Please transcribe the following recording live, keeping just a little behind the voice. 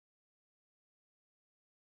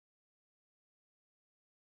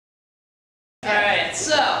right,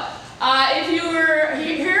 so if you were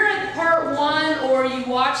here at part 1 or you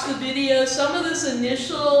watched the video, some of this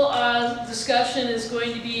initial discussion is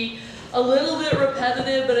going to be a little bit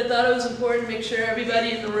repetitive, but I thought it was important to make sure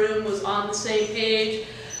everybody in the room was on the same page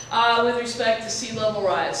with respect to sea level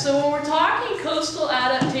rise. So when we're talking coastal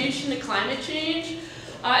adaptation to climate change,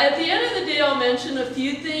 at the end of the day I'll mention a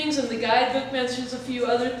few things, and the guidebook mentions a few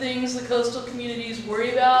other things the coastal communities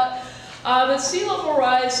worry about. But sea level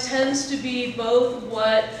rise tends to be both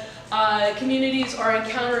what communities are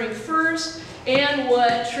encountering first and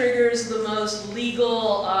what triggers the most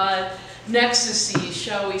legal nexuses,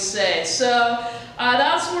 shall we say. So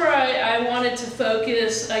that's where I wanted to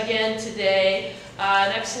focus again today.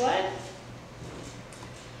 Next slide.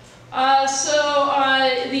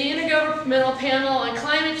 The Intergovernmental Panel on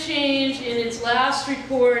Climate Change, in its last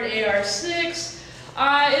report, AR6,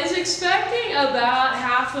 is expecting about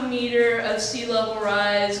 ½ meter of sea level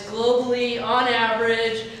rise globally on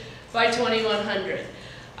average by 2100.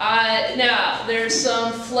 Now, there's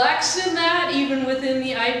some flex in that, even within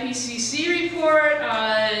the IPCC report.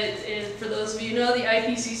 For those of you who know, the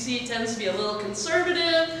IPCC tends to be a little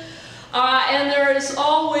conservative. And there is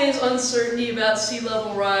always uncertainty about sea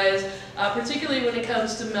level rise, particularly when it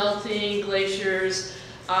comes to melting glaciers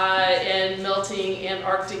and melting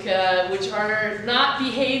Antarctica, which are not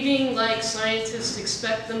behaving like scientists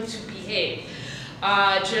expect them to behave,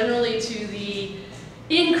 generally to the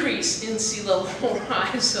increase in sea level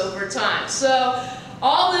rise over time. So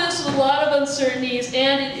all this with a lot of uncertainties,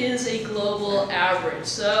 and it is a global average.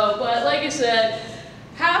 So, but like I said,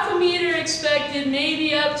 ½ meter expected,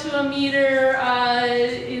 maybe up to a meter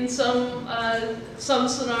in some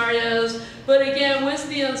scenarios, but again with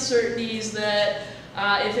the uncertainties that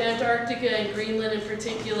if Antarctica and Greenland in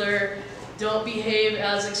particular don't behave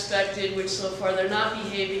as expected, which so far they're not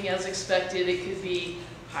behaving as expected, it could be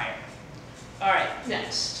higher. All right,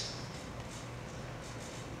 next.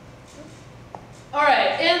 All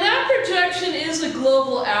right, and that projection is a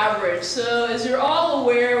global average. So as you're all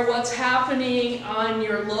aware, what's happening on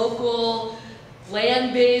your local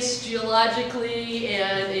land base geologically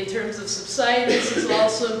and in terms of subsidence is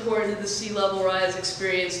also important to the sea level rise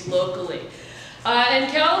experienced locally.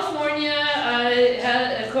 And California,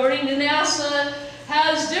 according to NASA,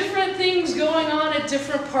 has different things going on at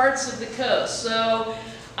different parts of the coast. So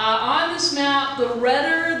on this map, the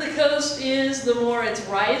redder the coast is, the more it's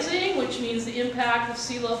rising, which means the impact of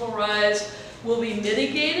sea level rise will be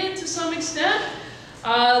mitigated to some extent.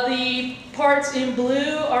 The parts in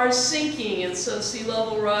blue are sinking, and so sea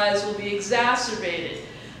level rise will be exacerbated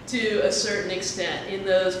to a certain extent in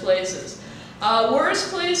those places. Worst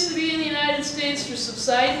place to be in the United States for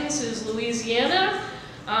subsidence is Louisiana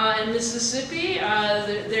and Mississippi.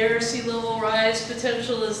 Their sea level rise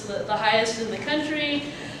potential is the highest in the country.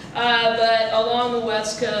 But along the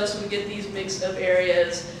west coast, we get these mix of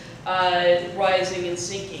areas rising and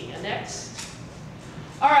sinking. Next.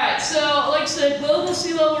 All right, so like I said, global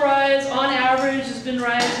sea level rise on average has been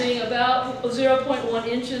rising about 0.1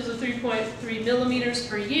 inches or 3.3 millimeters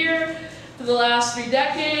per year for the last 3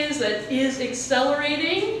 decades. That is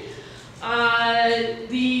accelerating.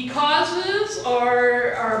 The causes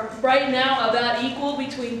are right now about equal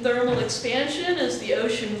between thermal expansion as the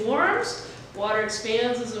ocean warms. Water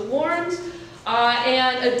expands as it warms,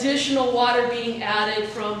 and additional water being added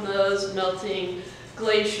from those melting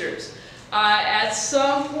glaciers. At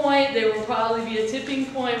some point, there will probably be a tipping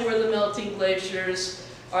point where the melting glaciers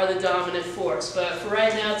are the dominant force. But for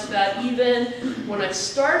right now, it's about even. When I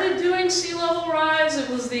started doing sea level rise, it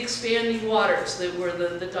was the expanding waters that were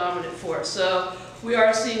the dominant force. So we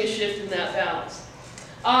are seeing a shift in that balance.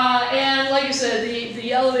 And like I said,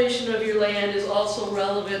 the elevation of your land is also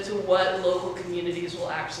relevant to what local communities will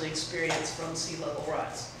actually experience from sea level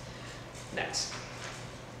rise. Next.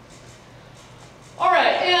 All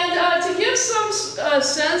right, and to give some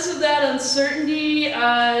sense of that uncertainty,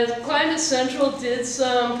 Climate Central did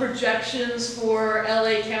some projections for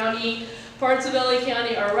LA County. Parts of LA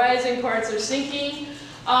County are rising, parts are sinking.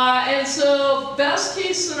 And so best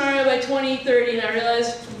case scenario by 2030, and I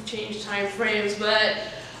realize we've changed time frames, but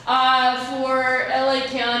for LA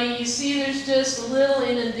County, you see there's just a little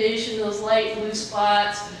inundation, those light blue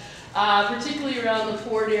spots, particularly around the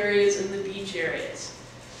port areas and the beach areas.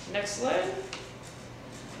 Next slide.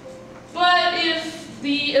 But if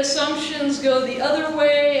the assumptions go the other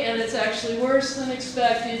way and it's actually worse than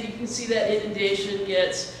expected, you can see that inundation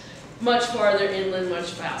gets much farther inland much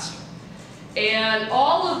faster. And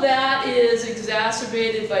all of that is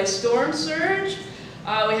exacerbated by storm surge.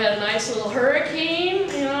 We had a nice little hurricane,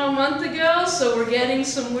 a month ago, so we're getting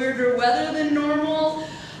some weirder weather than normal.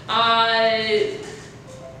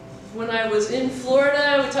 when I was in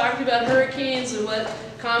Florida, we talked about hurricanes and what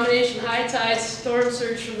combination high tides, storm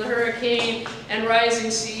surge from the hurricane, and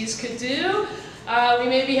rising seas could do. We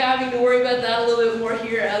may be having to worry about that a little bit more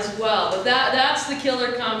here as well. But that's the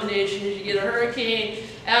killer combination, is you get a hurricane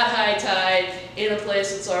at high tide in a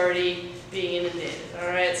place that's already being inundated. All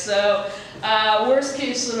right, so worst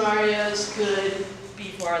case scenarios could be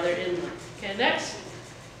farther inland. Okay, next.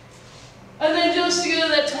 And then just to go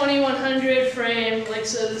to that 2100 frame, like I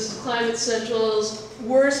said, this is Climate Central's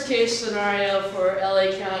worst case scenario for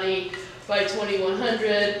LA County by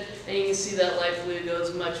 2100. And you can see that light blue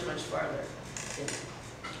goes much, much farther.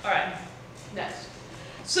 All right, next.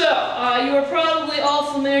 So, you are probably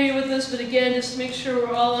all familiar with this, but again, just to make sure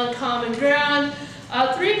we're all on common ground.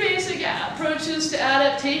 3 basic approaches to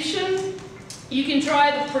adaptation. You can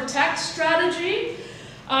try the protect strategy,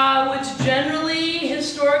 which generally,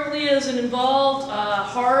 historically, has involved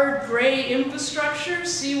hard gray infrastructure,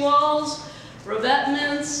 seawalls,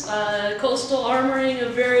 revetments, coastal armoring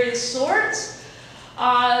of various sorts.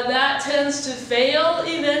 That tends to fail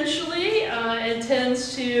eventually and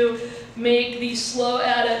tends to make the slow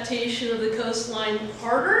adaptation of the coastline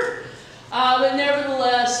harder. But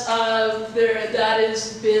nevertheless, that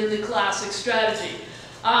has been the classic strategy.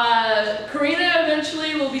 Karina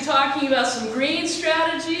eventually will be talking about some green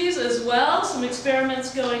strategies as well, some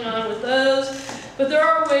experiments going on with those. But there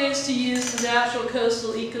are ways to use the natural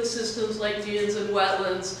coastal ecosystems like dunes and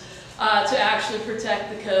wetlands to actually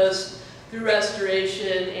protect the coast through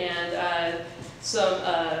restoration and some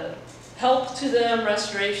help to them,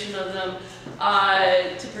 restoration of them,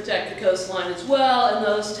 to protect the coastline as well, and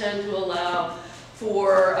those tend to allow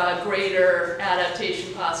for greater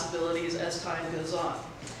adaptation possibilities as time goes on.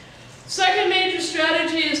 Second major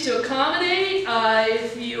strategy is to accommodate.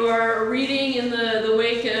 If you are reading in the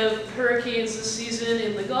wake of hurricanes this season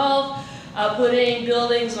in the Gulf, putting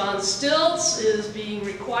buildings on stilts is being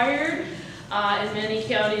required in many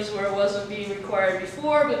counties where it wasn't being required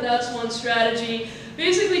before, but that's one strategy.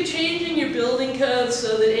 Basically changing your building code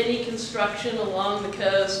so that any construction along the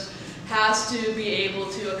coast has to be able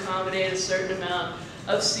to accommodate a certain amount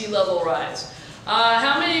of sea level rise.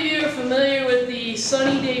 How many of you are familiar with the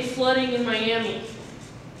sunny day flooding in Miami?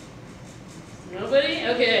 Nobody?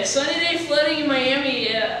 Okay, sunny day flooding in Miami.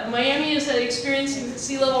 Miami is experiencing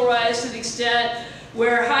sea level rise to the extent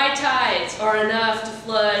where high tides are enough to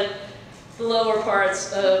flood the lower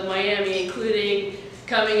parts of Miami, including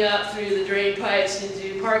coming up through the drain pipes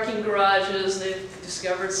into parking garages. They've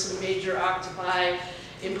discovered some major octopi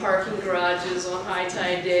in parking garages on high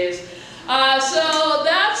tide days. So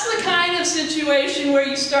that's the kind of situation where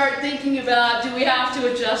you start thinking about, do we have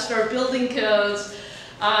to adjust our building codes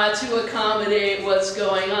to accommodate what's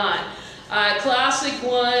going on? Classic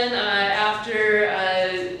one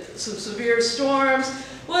after some severe storms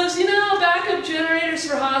was, backup generators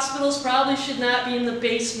for hospitals probably should not be in the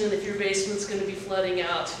basement if your basement's going to be flooding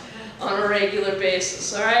out on a regular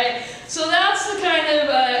basis, all right? So that's the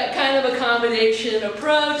kind of accommodation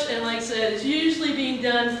approach, and like I said, it's usually being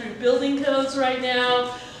done through building codes right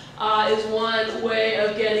now, is one way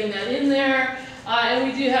of getting that in there.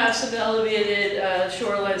 And we do have some elevated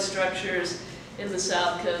shoreline structures in the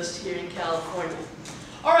South Coast here in California.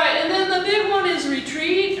 All right, and then the big one is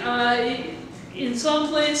retreat. In some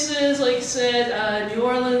places, like I said, New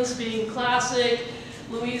Orleans being classic,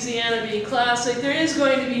 Louisiana being classic, there is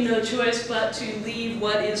going to be no choice but to leave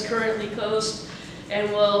what is currently coast and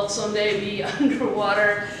will someday be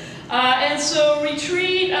underwater. And so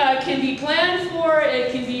retreat can be planned for,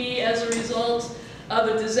 it can be as a result of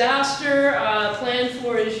a disaster. Planned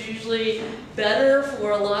for is usually better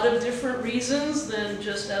for a lot of different reasons than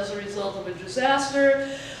just as a result of a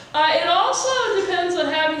disaster. It also depends on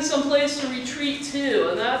having some place to retreat to,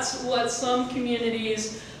 and that's what some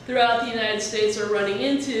communities throughout the United States are running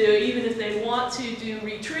into. Even if they want to do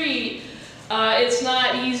retreat, it's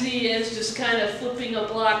not easy. It's just kind of flipping a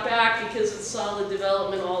block back because it's solid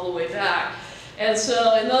development all the way back. And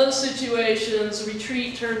so in those situations,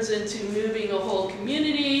 retreat turns into moving a whole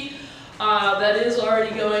community. That is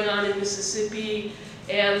already going on in Mississippi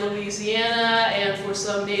and Louisiana, and for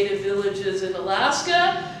some native villages in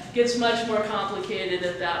Alaska. It gets much more complicated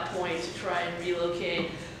at that point to try and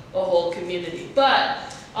relocate a whole community. But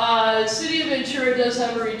the City of Ventura does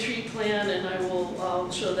have a retreat plan, and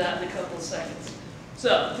I'll show that in a couple of seconds.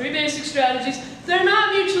 So, 3 basic strategies. They're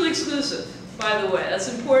not mutually exclusive, by the way. That's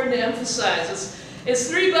important to emphasize. It's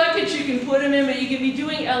 3 buckets you can put them in, but you can be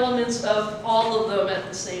doing elements of all of them at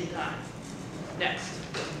the same time. Next.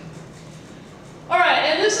 All right,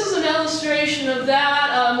 and this is an illustration of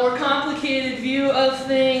that, more complicated view of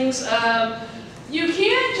things. You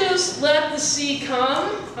can't just let the sea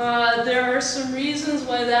come. There are some reasons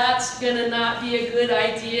why that's going to not be a good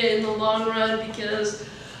idea in the long run, because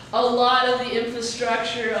a lot of the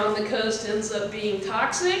infrastructure on the coast ends up being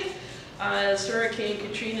toxic. As Hurricane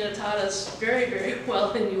Katrina taught us very, very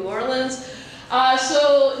well in New Orleans.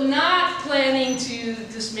 So not planning to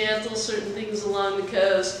dismantle certain things along the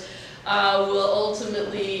coast will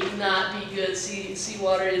ultimately not be good.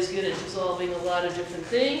 Seawater is good at dissolving a lot of different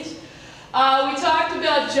things. We talked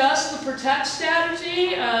about just the protect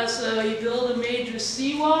strategy. So you build a major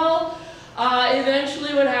seawall.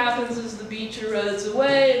 Eventually what happens is the beach erodes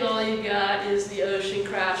away and all you got is the ocean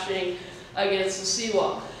crashing against the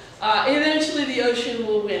seawall. Eventually the ocean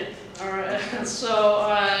will win. All right. So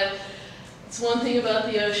it's one thing about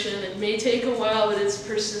the ocean. It may take a while, but it's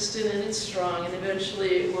persistent and it's strong, and eventually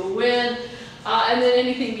it will win. And then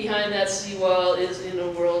anything behind that seawall is in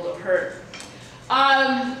a world of hurt.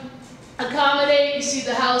 Accommodate, you see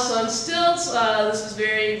the house on stilts. This is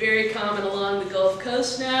very, very common along the Gulf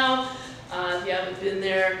Coast now. If you haven't been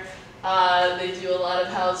there, they do a lot of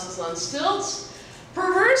houses on stilts.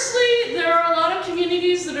 Perversely, there are a lot of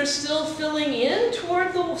communities that are still filling in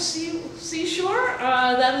toward the seashore.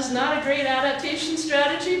 That is not a great adaptation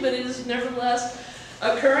strategy, but it is nevertheless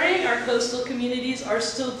occurring. Our coastal communities are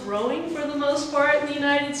still growing for the most part in the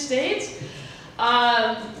United States.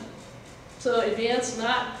 So advance,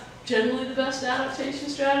 not generally the best adaptation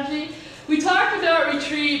strategy. We talked about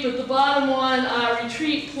retreat, but the bottom one,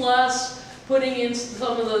 retreat plus putting in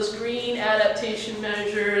some of those green adaptation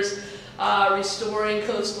measures, restoring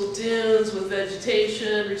coastal dunes with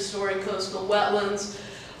vegetation, restoring coastal wetlands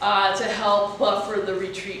to help buffer the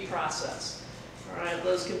retreat process. All right,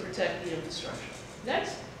 those can protect the infrastructure.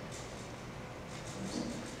 Next.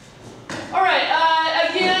 All right,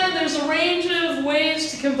 again, there's a range of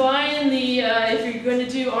ways to combine the, if you're going to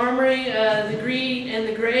do armoring, the green and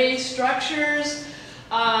the gray structures.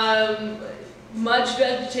 Much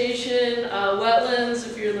vegetation, wetlands,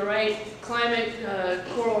 if you're in the right climate,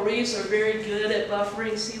 coral reefs are very good at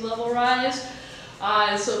buffering sea level rise.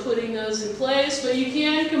 And so putting those in place, but you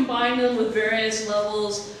can combine them with various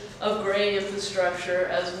levels of gray infrastructure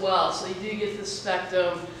as well. So you do get the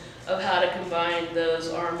spectrum of how to combine those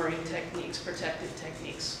armoring techniques, protective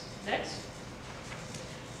techniques. Next.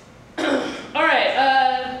 All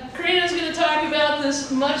right, Karina's going to talk about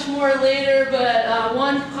this much more later, but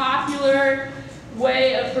one popular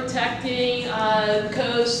way of protecting the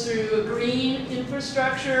coast through a green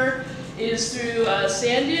infrastructure is through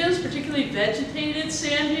sand dunes, particularly vegetated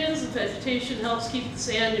sand dunes. The vegetation helps keep the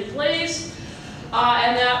sand in place,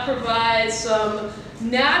 and that provides some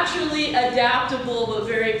naturally adaptable but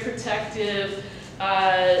very protective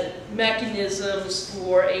mechanisms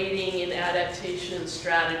for aiding in adaptation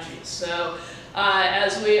strategies. So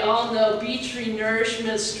as we all know, beach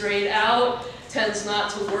renourishment straight out tends not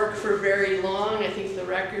to work for very long. I think the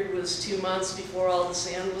record was 2 months before all the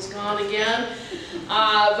sand was gone again.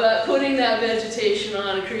 But putting that vegetation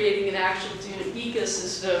on and creating an actual dune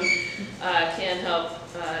ecosystem can help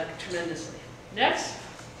tremendously. Next.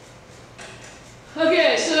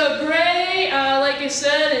 Okay, so gray, like I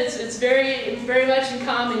said, it's very much in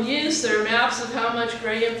common use. There are maps of how much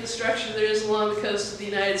gray infrastructure there is along the coast of the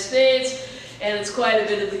United States, and it's quite a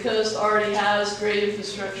bit of the coast already has gray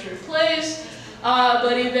infrastructure in place.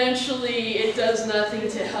 But eventually it does nothing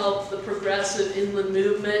to help the progressive inland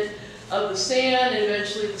movement of the sand, and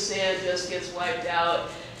eventually the sand just gets wiped out,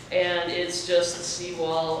 and it's just the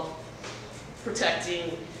seawall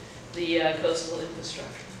protecting the coastal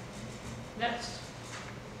infrastructure. Next.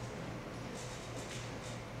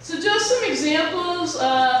 So just some examples.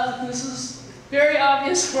 This is very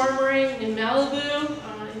obvious armoring in Malibu,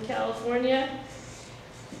 in California.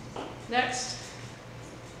 Next.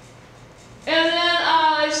 And then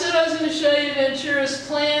I said I was going to show you Ventura's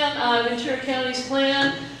plan, Ventura County's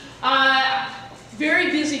plan. Very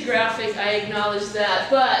busy graphic, I acknowledge that,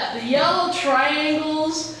 but the yellow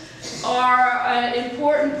triangles are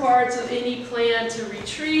important parts of any plan to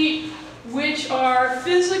retreat, which are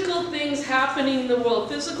physical things happening in the world,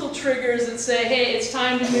 physical triggers that say, hey, it's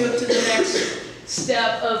time to move to the next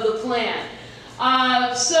step of the plan.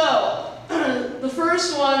 So, the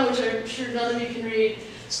first one, which I'm sure none of you can read,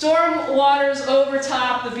 storm waters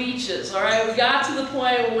overtop the beaches, all right? We got to the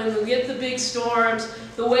point where when we get the big storms,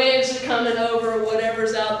 the waves are coming over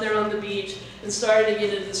whatever's out there on the beach and starting to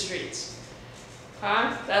get into the streets.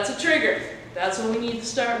 That's a trigger. That's when we need to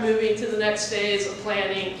start moving to the next phase of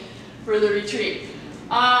planning for the retreat.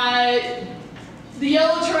 The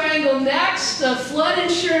yellow triangle next, flood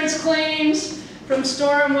insurance claims from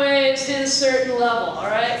storm waves hit a certain level, all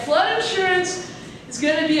right? Flood insurance is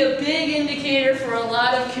going to be a big indicator for a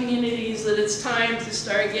lot of communities that it's time to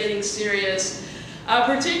start getting serious,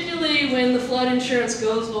 particularly when the flood insurance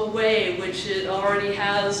goes away, which it already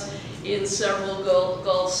has in several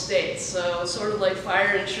Gulf states. So sort of like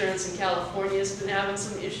fire insurance in California has been having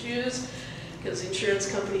some issues because insurance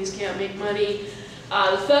companies can't make money.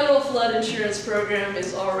 The federal flood insurance program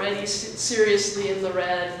is already seriously in the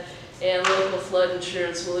red, and local flood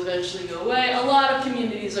insurance will eventually go away. A lot of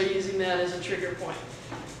communities are using that as a trigger point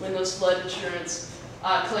when those flood insurance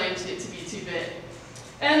claims get to be too big.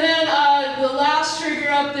 And then the last trigger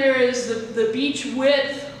up there is the beach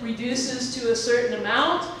width reduces to a certain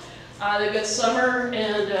amount. They've got summer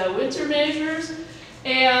and winter measures.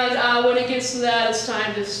 And when it gets to that, it's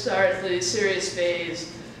time to start the serious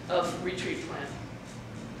phase of retreat planning.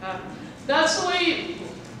 That's the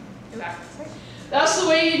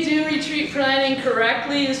way you do retreat planning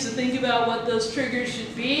correctly, is to think about what those triggers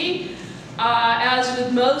should be. As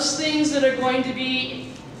with most things that are going to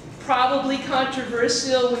be probably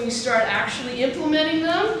controversial when you start actually implementing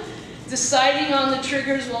them, deciding on the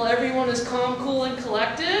triggers while everyone is calm, cool, and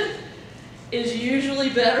collected is usually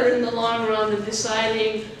better in the long run than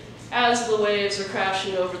deciding as the waves are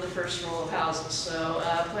crashing over the first row of houses. So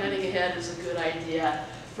planning ahead is a good idea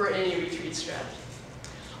for any retreat strategy.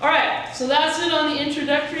 All right, so that's it on the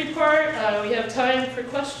introductory part. We have time for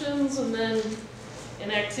questions and then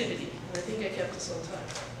an activity. I think I kept us on time.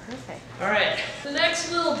 Perfect. All right, the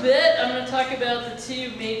next little bit, I'm going to talk about the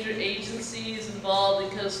two major agencies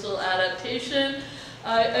involved in coastal adaptation.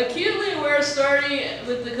 Acutely aware, starting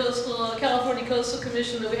with the California Coastal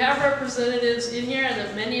Commission, that we have representatives in here and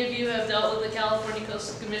that many of you have dealt with the California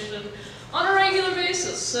Coastal Commission on a regular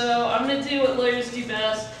basis. So I'm going to do what lawyers do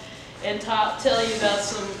best and tell you about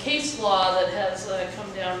some case law that has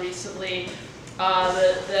come down recently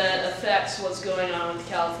that affects what's going on with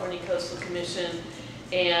the California Coastal Commission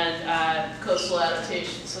and coastal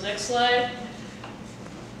adaptation. So next slide.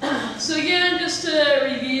 So again, just to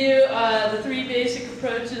review the three basic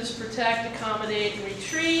approaches: protect, accommodate, and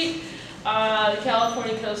retreat. The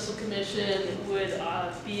California Coastal Commission would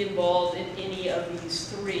be involved in any of these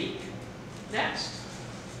three. Next.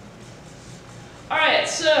 All right,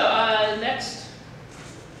 so next.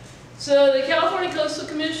 So the California Coastal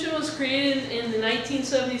Commission was created in the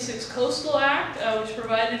 1976 Coastal Act, which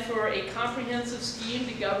provided for a comprehensive scheme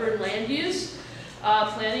to govern land use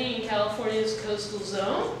planning in California's coastal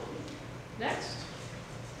zone. Next.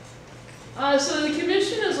 So the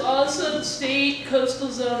Commission is also the state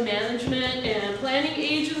coastal zone management and planning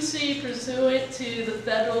agency pursuant to the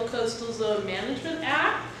Federal Coastal Zone Management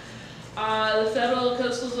Act. The Federal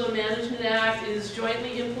Coastal Zone Management Act is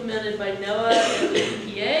jointly implemented by NOAA and the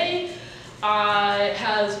EPA. It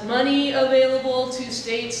has money available to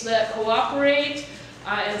states that cooperate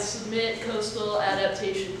and submit coastal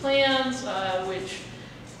adaptation plans, which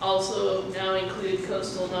also now include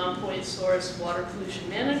coastal non-point source water pollution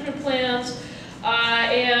management plans.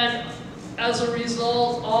 And as a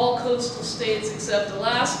result, all coastal states except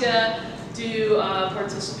Alaska do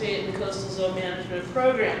participate in the Coastal Zone Management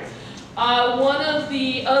Program. One of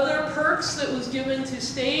the other perks that was given to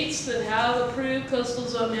states that have approved coastal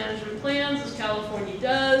zone management plans, as California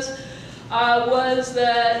does, was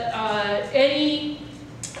that any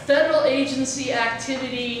federal agency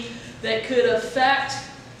activity that could affect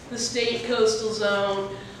the state coastal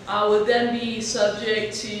zone would then be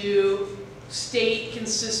subject to state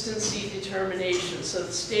consistency determination. So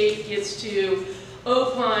the state gets to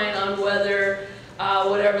opine on whether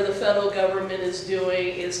whatever the federal government is doing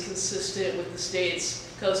is consistent with the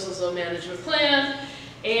state's coastal zone management plan,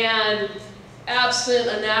 and absent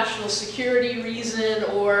a national security reason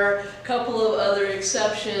or a couple of other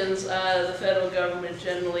exceptions, the federal government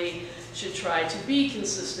generally should try to be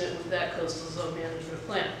consistent with that coastal zone management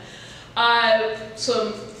plan.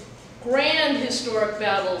 Some grand historic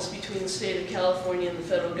battles between the state of California and the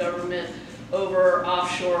federal government over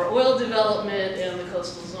offshore oil development and the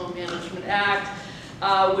Coastal Zone Management Act,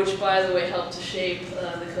 which, by the way, helped to shape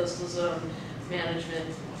the Coastal Zone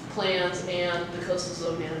Management plans and the Coastal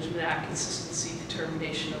Zone Management Act consistency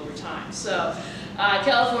determination over time. So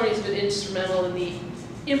California has been instrumental in the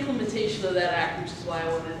implementation of that act, which is why I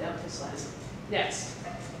wanted to emphasize it. Next.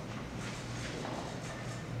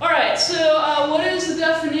 All right, so what is the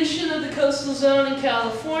definition of the coastal zone in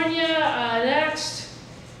California? Next.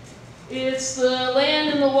 It's the land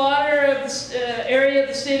and the water of the area of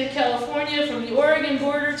the state of California, from the Oregon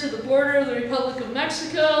border to the border of the Republic of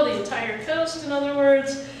Mexico, the entire coast, in other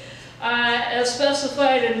words, as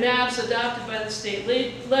specified in maps adopted by the state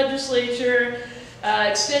legislature.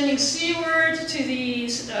 extending seaward to the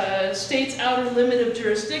state's outer limit of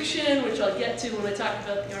jurisdiction, which I'll get to when I talk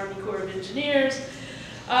about the Army Corps of Engineers,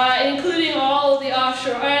 including all of the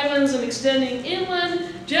offshore islands and extending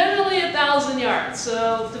inland, generally 1,000 yards.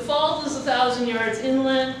 So default is 1,000 yards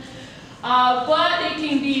inland, but it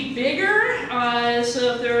can be bigger.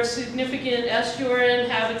 So if there are significant estuarine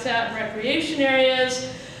habitat and recreation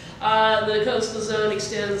areas, the coastal zone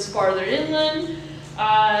extends farther inland.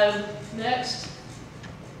 Next.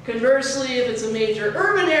 Conversely, if it's a major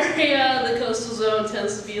urban area, the coastal zone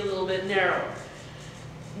tends to be a little bit narrower.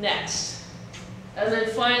 Next. And then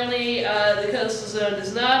finally, the coastal zone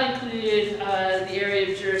does not include the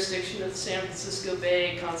area of jurisdiction of the San Francisco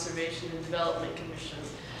Bay Conservation and Development Commission,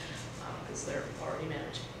 because they're already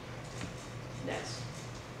managing. Next.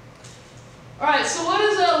 All right, so what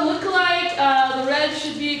does that look like? The red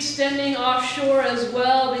should be extending offshore as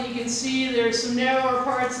well, but you can see there's some narrower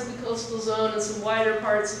parts of the coastal zone and some wider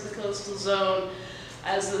parts of the coastal zone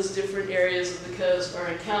as those different areas of the coast are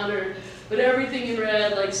encountered. But everything in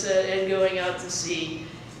red, like I said, and going out to sea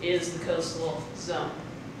is the coastal zone.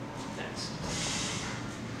 Next.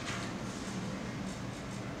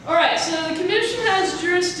 All right, so the Commission has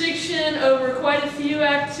jurisdiction over quite a few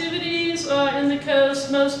activities in the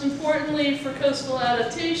coast, most importantly for coastal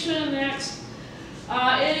adaptation. Next,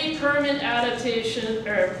 any permit adaptation,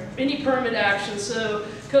 or any permit action, so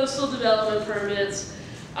coastal development permits.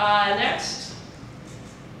 Next,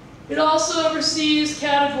 it also oversees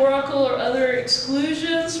categorical or other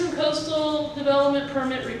exclusions from coastal development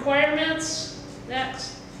permit requirements.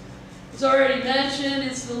 Next. As already mentioned,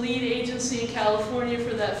 it's the lead agency in California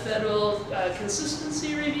for that federal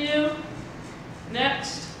consistency review.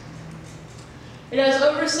 Next. It has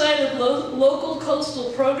oversight of local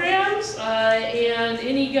coastal programs, and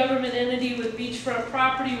any government entity with beachfront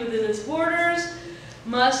property within its borders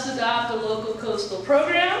must adopt a local coastal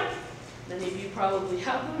program. Many of you probably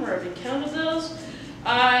have them or have encountered those.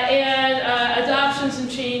 Adoptions and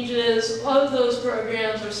changes of those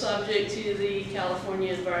programs are subject to the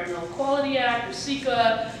California Environmental Quality Act, or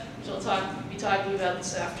CEQA, which I'll be talking about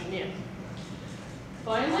this afternoon.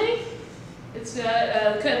 Finally,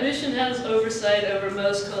 the Commission has oversight over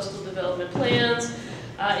most coastal development plans,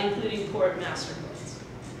 including port master plans.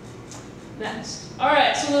 Next. All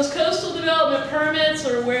right, so those coastal development permits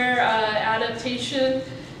are where adaptation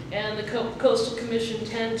and the Coastal Commission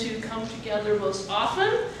tend to come together most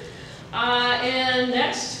often. And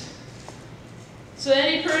next, so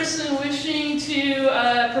any person wishing to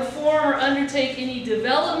perform or undertake any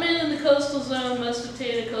development in the coastal zone must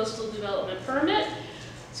obtain a coastal development permit.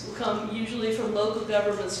 This will come usually from local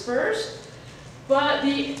governments first. But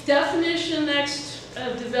the definition next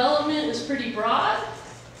of development is pretty broad.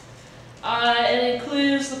 It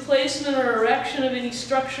includes the placement or erection of any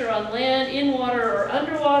structure on land, in water, or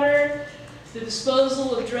underwater, the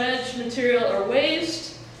disposal of dredged material or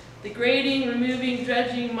waste, the grading, removing,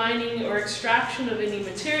 dredging, mining, or extraction of any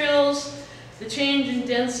materials, the change in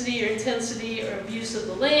density or intensity or abuse of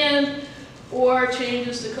the land, or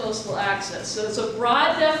changes to coastal access. So it's a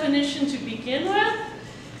broad definition to begin with,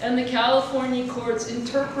 and the California courts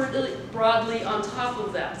interpret it broadly on top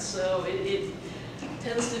of that. So it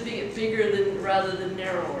tends to be bigger rather than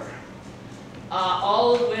narrower.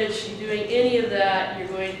 All of which, in doing any of that, you're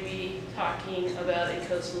going to be talking about a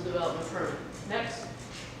coastal development permit. Next.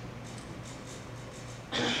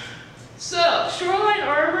 So, shoreline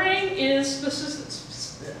armoring is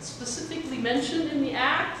specifically mentioned in the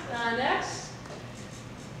Act. Next.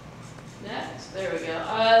 Next, there we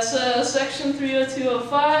go. So, Section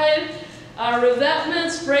 30205.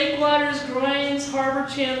 Revetments, breakwaters, groins, harbor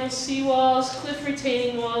channels, seawalls, cliff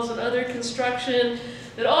retaining walls, and other construction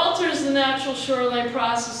that alters the natural shoreline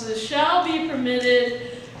processes shall be permitted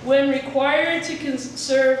when required to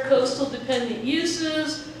conserve coastal dependent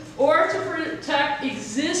uses or to protect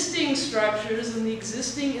existing structures, and the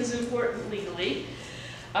existing is important legally,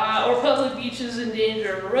 or public beaches in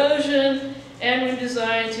danger of erosion, and when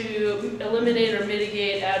designed to eliminate or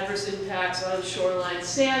mitigate adverse impacts on shoreline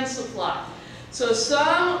sand supply. So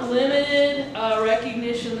some limited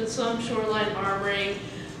recognition that some shoreline armoring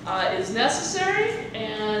is necessary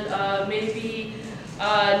and may be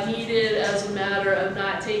needed as a matter of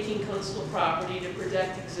not taking coastal property to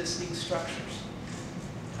protect existing structures.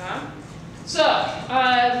 Okay? So,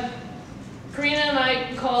 Karina and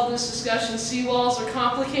I called this discussion seawalls are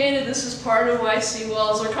complicated. This is part of why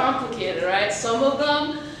seawalls are complicated, right? Some of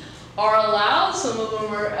them are allowed, some of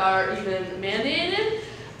them are even mandated,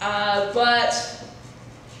 but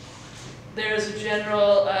there's a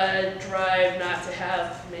general drive not to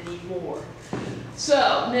have many more.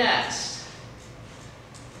 So, next.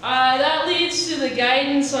 That leads to the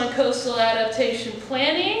guidance on coastal adaptation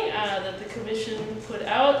planning that the Commission put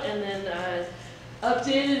out and then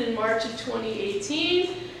updated in March of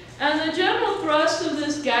 2018. And the general thrust of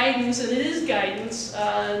this guidance, and it is guidance,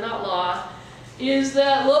 not law, is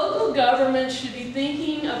that local governments should be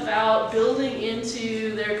thinking about building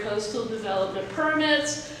into their coastal development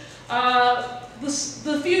permits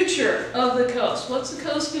the future of the coast. What's the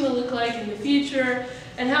coast going to look like in the future?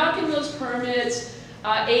 And how can those permits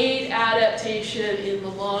aid adaptation in the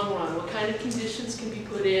long run? What kind of conditions can be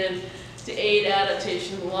put in to aid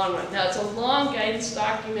adaptation in the long run? Now, it's a long guidance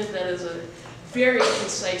document that is a very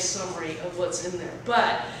concise summary of what's in there.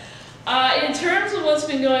 But in terms of what's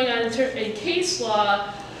been going on in case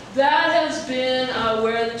law, that has been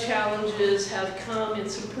where the challenges have come in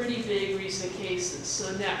some pretty big recent cases.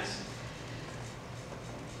 So next.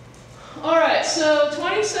 All right, so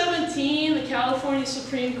 2017, the California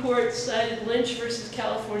Supreme Court decided Lynch versus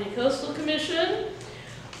California Coastal Commission.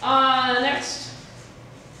 Next.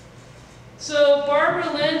 So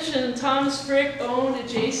Barbara Lynch and Thomas Frick owned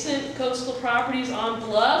adjacent coastal properties on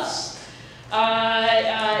bluffs in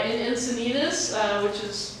Encinitas, which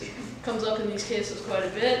comes up in these cases quite a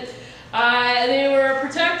bit. They were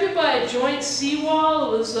protected by a joint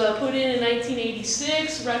seawall that was put in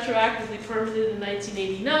 1986, retroactively permitted in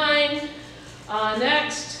 1989.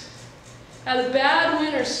 Next, had a bad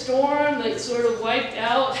winter storm that sort of wiped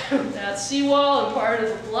out that seawall and part of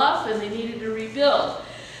the bluff, and they needed to rebuild.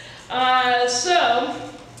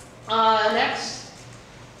 Next,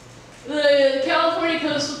 the California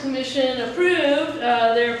Coastal Commission approved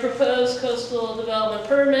their proposed coastal development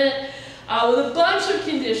permit with a bunch of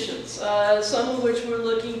conditions, some of which were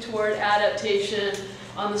looking toward adaptation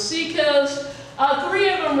on the seacoast. 3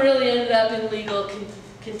 of them really ended up in legal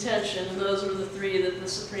contention, and those were the 3 that the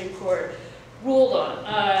Supreme Court ruled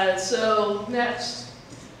on. So next.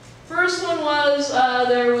 First one was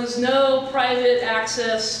there was no private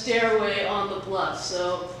access stairway on the bluff,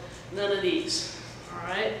 so none of these. All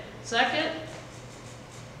right. Second,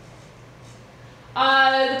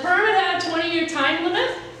 the permit had a 20-year time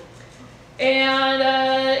limit, and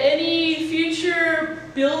any future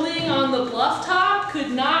building on the bluff top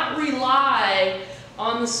could not rely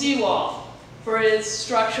on the seawall for its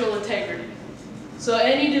structural integrity. So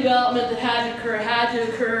any development that had to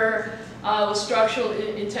occur with structural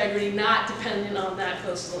integrity not dependent on that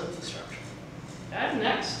coastal infrastructure. Okay,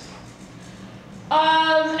 next.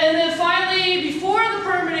 And then finally, before the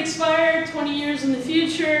permit expired, 20 years in the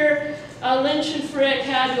future, Lynch and Frick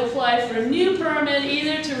had to apply for a new permit,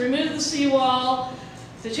 either to remove the seawall,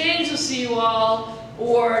 to change the seawall,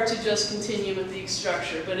 or to just continue with the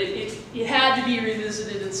structure. But it had to be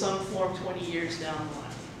revisited in some form 20 years down the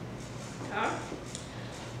line. Okay?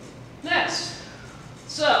 Next.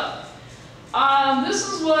 So, this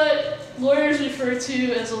is what lawyers refer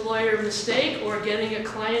to as a lawyer mistake, or getting a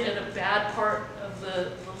client at a bad part of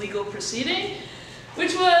the legal proceeding,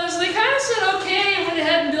 which was they kind of said, okay, went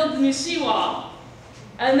ahead and built the new seawall,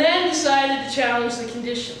 and then decided to challenge the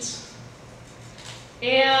conditions.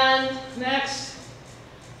 And next,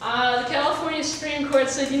 the California Supreme Court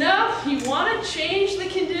said, you know, if you want to change the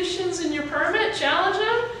conditions in your permit, challenge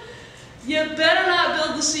them, you better not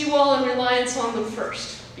build the seawall in reliance on them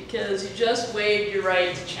first, because you just waived your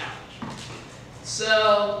right to challenge.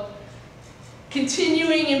 So,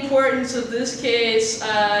 continuing importance of this case,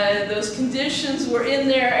 those conditions were in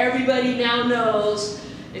there. Everybody now knows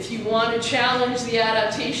if you want to challenge the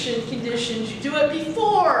adaptation conditions, you do it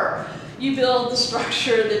before you build the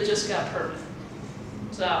structure that just got permitted.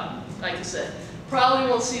 So, like I said, probably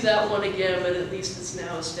won't see that one again, but at least it's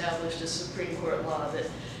now established as Supreme Court law that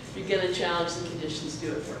if you're going to challenge the conditions,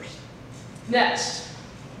 do it first. Next.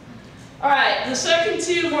 All right, the second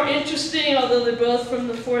 2 more interesting, although they're both from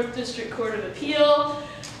the 4th District Court of Appeal.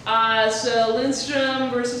 So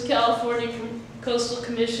Lindstrom versus California Coastal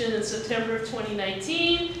Commission in September of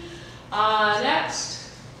 2019. Next,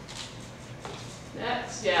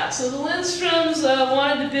 yeah. So the Lindstroms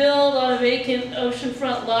wanted to build on a vacant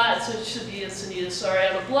oceanfront lot, so it should be Encinitas, sorry,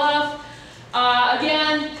 on a bluff.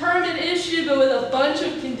 Again, permit issued, but with a bunch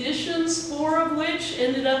of conditions, 4 of which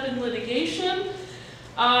ended up in litigation.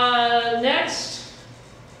 Next.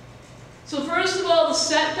 So first of all, the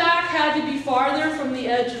setback had to be farther from the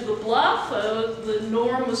edge of the bluff. The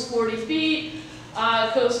norm was 40 feet.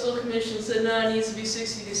 Coastal Commission said no, it needs to be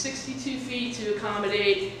 60 to 62 feet to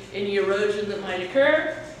accommodate any erosion that might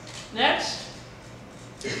occur. Next.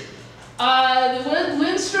 The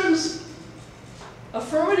Lindstroms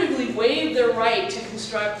affirmatively waived their right to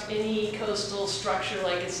construct any coastal structure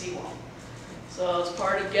like a seawall. So as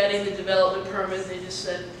part of getting the development permit, they just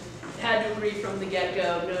said, had to agree from the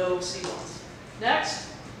get-go, no seawalls. Next.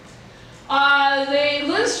 The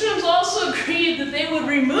Lindstroms also agreed that they would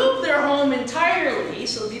remove their home entirely,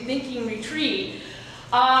 so be thinking retreat,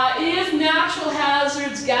 if natural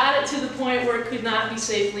hazards got it to the point where it could not be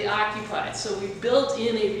safely occupied. So we built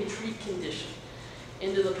in a retreat condition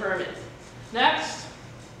into the permit. Next.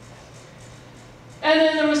 And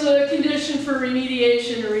then there was a condition for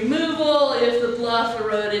remediation or removal if the bluff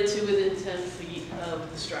eroded to within 10 feet of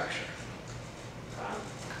the structure.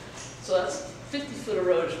 So that's 50-foot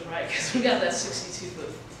erosion, right? Because we got that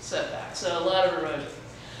 62-foot setback, so a lot of erosion.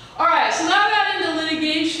 All right, so now I got into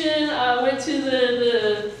litigation, went to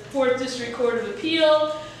the 4th District Court of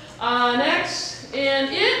Appeal next,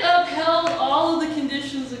 and it upheld all of the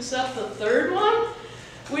conditions except the third one,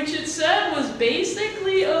 which it said was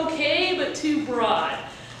basically okay, but too broad.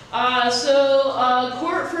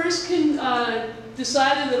 Court first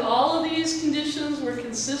decided that all of these conditions were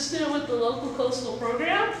consistent with the local coastal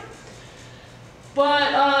program.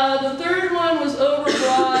 But the third one was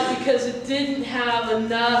overbroad because it didn't have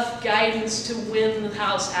enough guidance to when the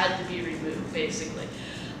house had to be removed, basically.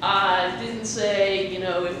 It didn't say, you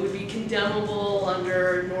know, it would be condemnable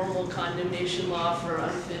under normal condemnation law for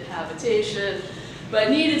unfit habitation, but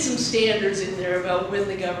needed some standards in there about when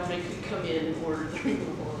the government could come in and order the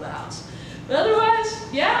removal of the house. But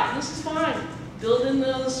otherwise, yeah, this is fine. Build in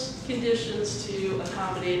those conditions to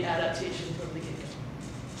accommodate adaptation from the get-go.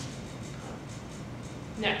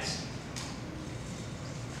 Next.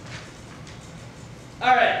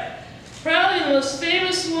 All right, probably the most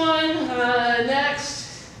famous one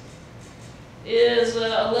next is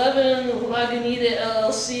 11 Lagunita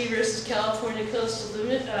LLC versus California Coastal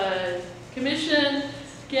Commission.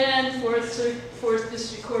 Again, 4th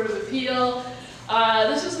District Court of Appeal.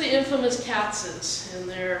 This is the infamous Katz's and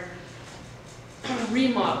their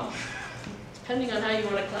remodel, depending on how you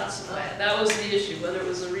want to classify it. That was the issue, whether it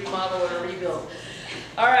was a remodel or a rebuild.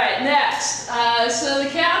 All right, next. So the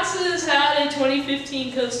Katz's had a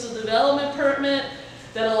 2015 coastal development permit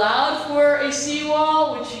that allowed for a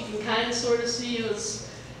seawall, which you can kind of sort of see was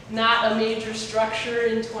not a major structure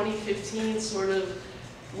in 2015, sort of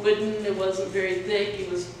wooden. It wasn't very thick. It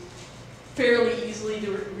was fairly easily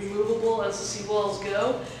removable as the seawalls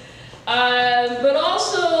go. But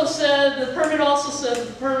also said, the permit also said that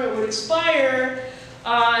the permit would expire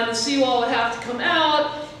and the seawall would have to come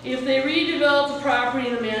out if they redeveloped the property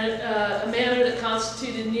in a manner that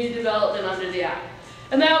constituted new development under the Act.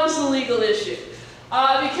 And that was the legal issue.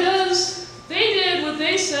 Because they did what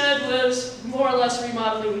they said was more or less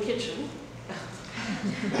remodeling the kitchen.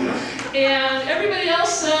 And everybody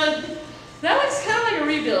else said, that looks kind of like a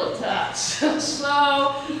rebuild to us.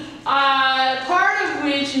 So, part of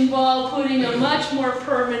which involved putting a much more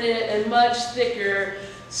permanent and much thicker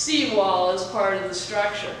seawall as part of the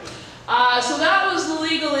structure. So that was the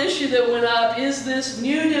legal issue that went up. Is this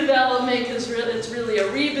new development because it's really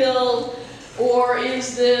a rebuild? Or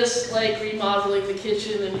is this like remodeling the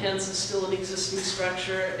kitchen and hence it's still an existing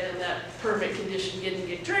structure and that permit condition didn't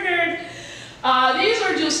get triggered? These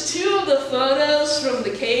are just two of the photos from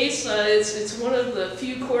the case. It's one of the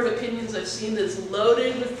few court opinions I've seen that's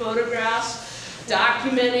loaded with photographs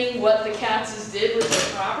documenting what the Katz's did with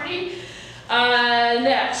their property.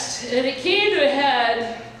 Next, and it came to a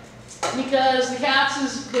head because the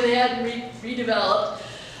Katz's went ahead and redeveloped,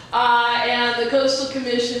 and the Coastal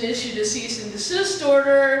Commission issued a cease and desist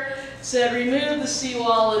order, said remove the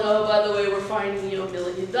seawall, and oh, by the way, we're fining you $1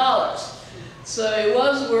 million. So it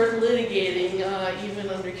was worth litigating, even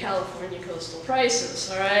under California coastal prices,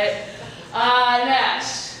 all right?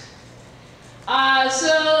 Next.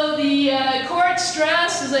 So the court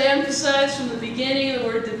stressed, as I emphasized from the beginning, the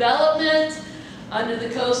word development under the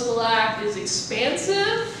Coastal Act is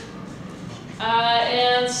expansive,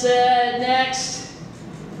 and said, next,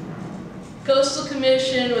 Coastal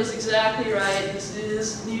Commission was exactly right. This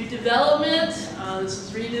is new development, this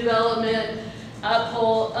is redevelopment.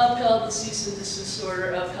 Upheld the cease and desist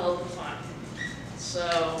order, upheld the fine. So,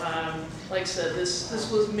 like I said,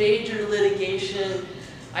 this was major litigation.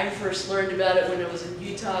 I first learned about it when I was in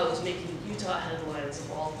Utah. I was making Utah headlines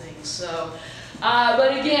of all things. So,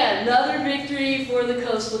 but again, another victory for the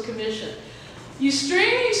Coastal Commission. You string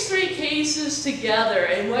these three cases together,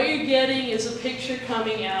 and what you're getting is a picture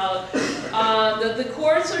coming out that the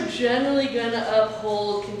courts are generally going to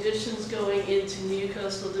uphold conditions going into new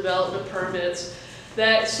coastal development permits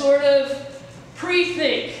that sort of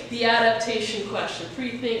pre-think the adaptation question,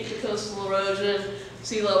 pre-think the coastal erosion,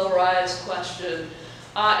 sea level rise question.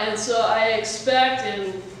 And so I expect,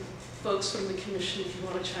 and folks from the commission, if you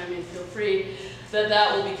want to chime in, feel free, that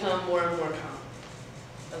that will become more and more common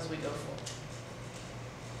as we go forward.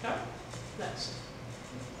 Okay?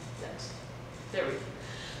 Next. There we go.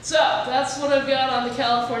 So that's what I've got on the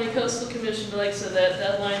California Coastal Commission. Like I said,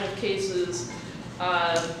 that line of cases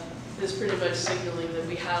is pretty much signaling that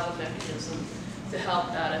we have a mechanism to help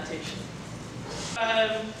adaptation.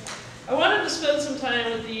 I wanted to spend some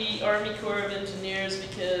time with the Army Corps of Engineers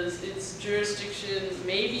because its jurisdiction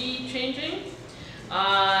may be changing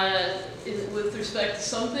with respect to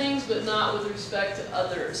some things, but not with respect to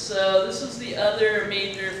others. So this is the other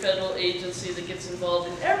major federal agency that gets involved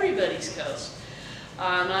in everybody's coast,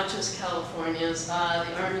 not just California's, the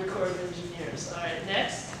Army Corps of Engineers. All right,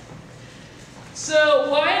 next. So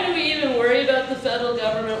why do we even worry about the federal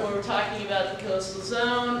government when we're talking about the coastal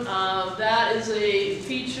zone? That is a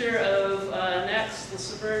feature of, next, the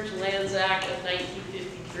Submerged Lands Act of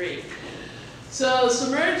 1953. So the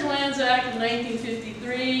Submerged Lands Act of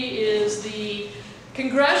 1953 is the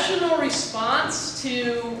congressional response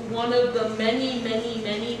to one of the many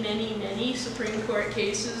Supreme Court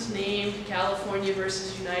cases named California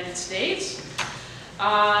versus United States.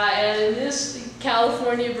 And in this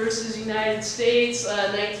California versus United States,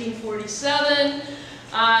 1947,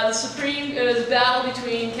 it was a battle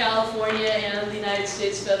between California and the United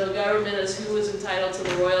States federal government as who was entitled to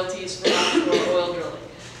the royalties for offshore oil drilling.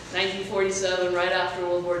 1947, right after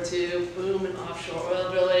World War II, boom in offshore oil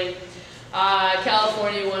drilling.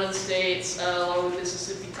 California, one of the states, along with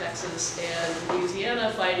Mississippi, Texas, and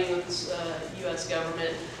Louisiana, fighting with the U.S.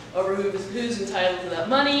 government over who's entitled to that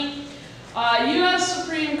money. U.S.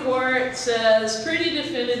 Supreme Court says pretty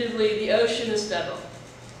definitively the ocean is federal.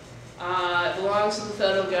 It belongs to the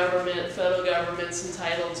federal government. The federal government's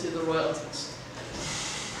entitled to the royalties.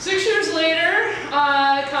 6 years later,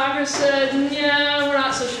 Congress said, yeah, we're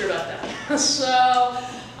not so sure about that. So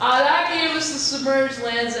that gave us the Submerged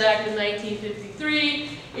Lands Act of 1953.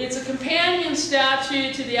 It's a companion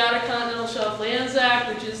statute to the Outer Continental Shelf Lands Act,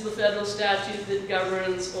 which is the federal statute that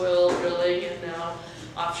governs oil drilling and now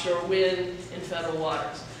offshore wind in federal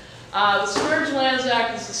waters. The Submerged Lands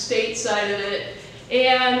Act is the state side of it.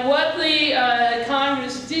 And what the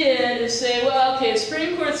Congress did is say, well, okay,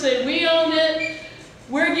 Supreme Court said we own it.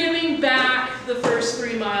 We're giving back the first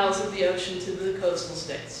 3 miles of the ocean to the coastal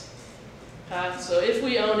states. So if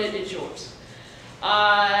we own it, it's yours.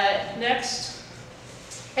 Next.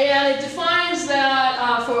 And it defines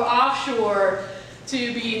that for offshore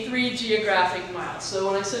to be 3 geographic miles. So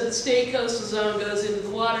when I said the state coastal zone goes into the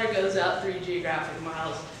water, it goes out 3 geographic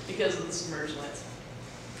miles because of the submerged lands.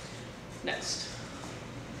 Next.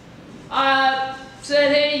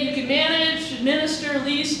 Said, hey, you can manage, administer,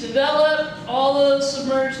 lease, develop all those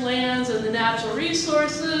submerged lands and the natural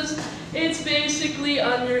resources. It's basically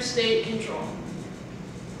under state control.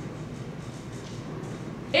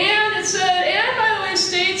 And it said, and by the way,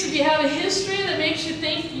 states, if you have a history that makes you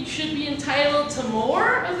think you should be entitled to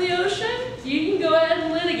more of the ocean, you can go ahead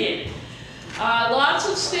and litigate it. Lots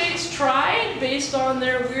of states tried, based on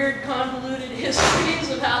their weird, convoluted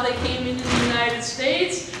histories of how they came into the United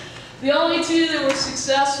States. The only 2 that were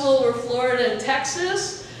successful were Florida and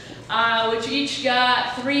Texas, which each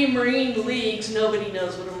got 3 marine leagues. Nobody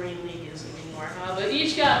knows what a marine league is anymore, but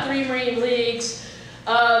each got 3 marine leagues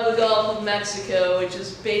of the Gulf of Mexico, which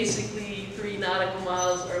is basically 3 nautical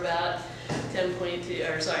miles, or about 10.2,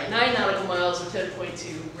 or sorry, 9 nautical miles, or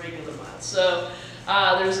 10.2 regular miles. So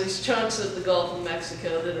there's these chunks of the Gulf of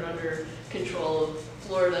Mexico that are under control of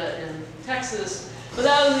Florida and Texas, but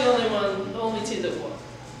that was the only 2 that won.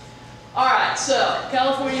 All right, so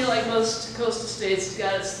California, like most coastal states, has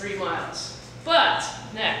got its 3 miles. But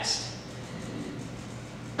next,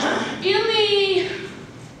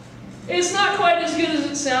 it's not quite as good as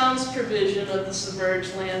it sounds provision of the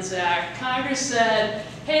Submerged Lands Act, Congress said,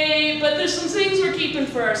 hey, but there's some things we're keeping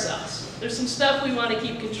for ourselves. There's some stuff we want to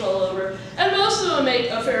keep control over, and most of them make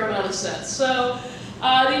a fair amount of sense. So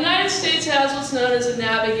the United States has what's known as a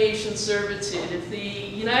navigation servitude. If the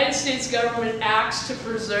United States government acts to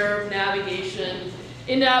preserve navigation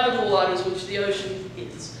in navigable waters, which the ocean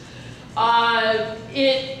is,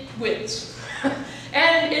 it wins.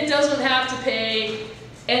 And it doesn't have to pay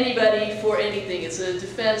anybody for anything. It's a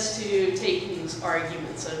defense to takings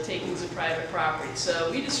arguments, so takings of private property. So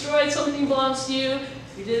we destroyed something that belongs to you,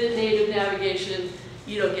 we did it native navigation,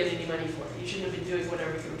 you don't get any money for it. You shouldn't have been doing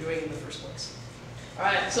whatever you were doing in the first place. All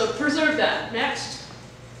right, so preserve that. Next.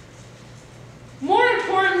 More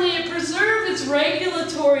importantly, it preserved its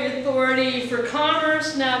regulatory authority for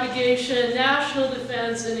commerce, navigation, national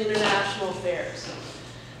defense, and international affairs.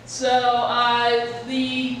 So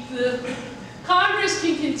the Congress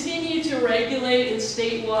can continue to regulate in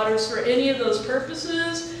state waters for any of those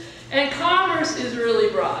purposes, and commerce is really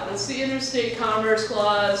broad. That's the Interstate Commerce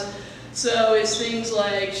Clause. So it's things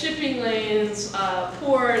like shipping lanes,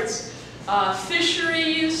 ports,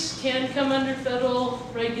 fisheries can come under federal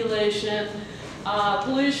regulation.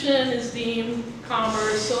 Pollution is deemed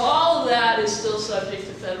commerce, so all of that is still subject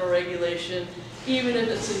to federal regulation, even if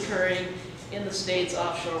it's occurring in the state's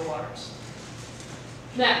offshore waters.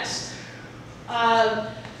 Next.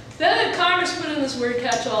 Then Congress put in this weird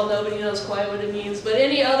catch-all, nobody knows quite what it means, but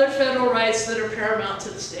any other federal rights that are paramount to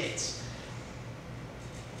the states.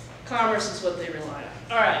 Commerce is what they rely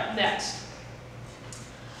on. All right, next.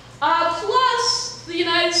 Plus, the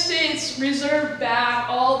United States reserved back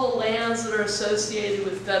all the lands that are associated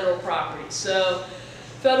with federal property. So,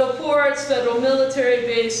 federal ports, federal military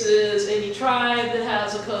bases, any tribe that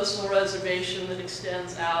has a coastal reservation that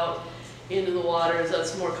extends out into the waters.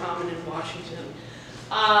 That's more common in Washington.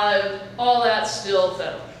 All that's still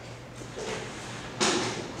federal.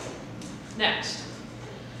 Next.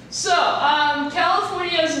 So,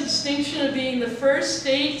 California has a distinction of being the first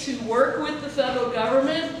state to work with the federal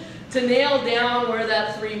government to nail down where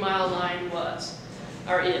that 3-mile line was,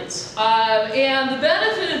 or is. And the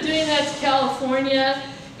benefit of doing that to California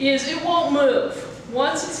is it won't move.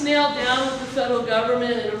 Once it's nailed down with the federal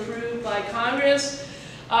government and approved by Congress,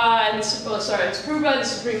 it's approved by the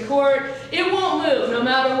Supreme Court, it won't move no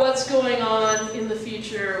matter what's going on in the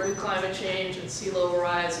future with climate change and sea level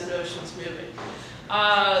rise and oceans moving.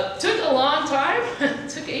 Took a long time, it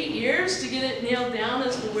took 8 years to get it nailed down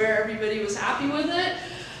as to where everybody was happy with it.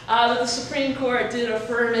 But the Supreme Court did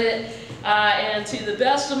affirm it, and to the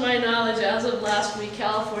best of my knowledge, as of last week,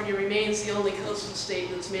 California remains the only coastal state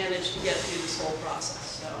that's managed to get through this whole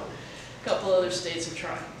process. So a couple other states are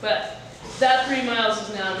trying. But that 3 miles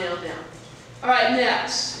is now nailed down. All right,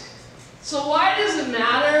 next. So why does it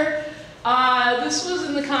matter? This was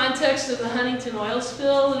in the context of the Huntington oil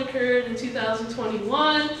spill that occurred in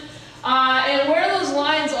 2021. And where those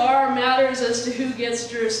lines are matters as to who gets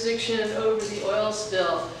jurisdiction over the oil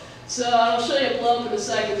spill. So I'll show you a blow up in a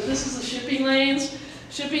second, but this is the shipping lanes.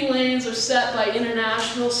 Shipping lanes are set by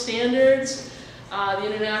international standards. The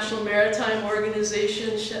International Maritime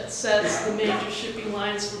Organization sets the major shipping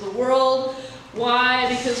lines for the world. Why?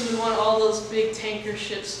 Because we want all those big tanker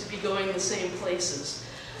ships to be going the same places.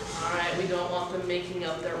 All right, we don't want them making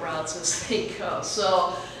up their routes as they go.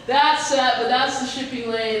 So that's set, but that's the shipping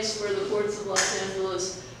lanes for the ports of Los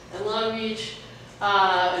Angeles and Long Beach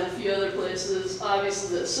and a few other places.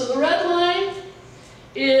 Obviously this. So the red line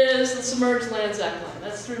is the submerged lands act line.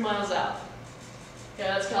 That's 3 miles out. Okay,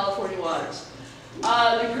 that's California waters.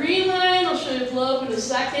 The green line, I'll show you a blow up in a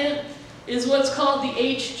second, is what's called the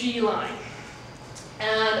HG line.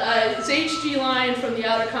 And it's HG line from the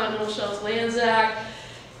Outer Continental Shelf Lands Act.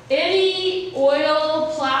 Any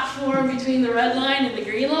oil platform between the red line and the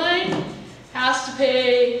green line has to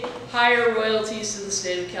pay higher royalties to the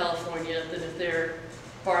state of California than if they're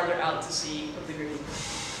farther out to sea of the green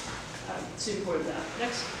line. It's important that.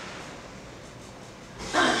 Next.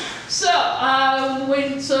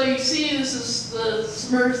 So you see this is the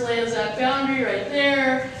Submerged Lands Act boundary right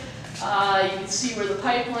there. You can see where the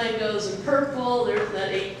pipeline goes in purple. There's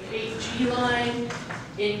that 8G line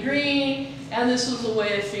in green. And this was a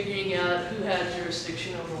way of figuring out who had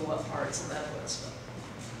jurisdiction over what parts of that west.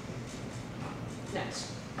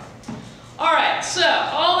 Next. All right, so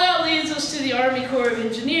all that leads us to the Army Corps of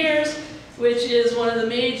Engineers, which is one of the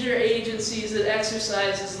major agencies that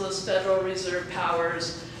exercises those Federal Reserve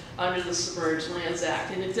powers under the Submerged Lands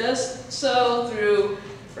Act. And it does so through,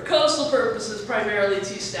 for coastal purposes, primarily 2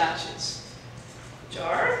 statutes, which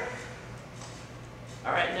are,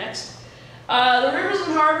 all right, next. The Rivers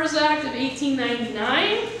and Harbors Act of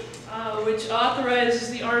 1899, which authorizes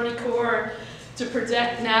the Army Corps to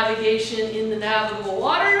protect navigation in the navigable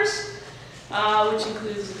waters, which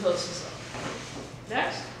includes the coastal zone.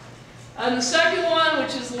 Next. And the second one,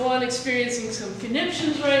 which is the one experiencing some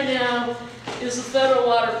conniptions right now, is the Federal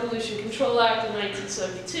Water Pollution Control Act of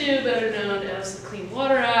 1972, better known as the Clean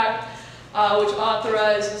Water Act, which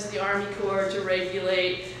authorizes the Army Corps to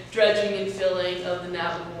regulate dredging and filling of the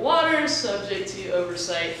navigable waters, subject to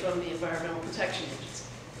oversight from the Environmental Protection Agency.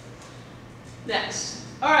 Next.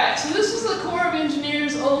 All right, so this is the Corps of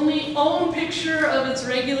Engineers' own picture of its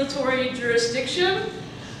regulatory jurisdiction.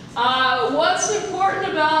 What's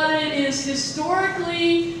important about it is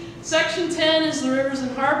historically, Section 10 is the Rivers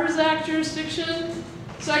and Harbors Act jurisdiction.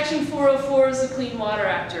 Section 404 is the Clean Water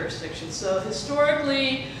Act jurisdiction. So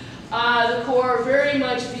historically, the Corps very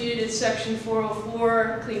much viewed its Section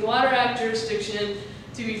 404 Clean Water Act jurisdiction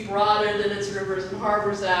to be broader than its Rivers and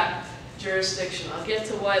Harbors Act jurisdiction. I'll get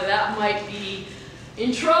to why that might be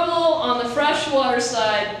in trouble on the freshwater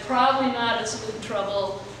side, probably not as in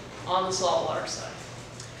trouble on the saltwater side.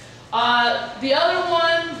 The other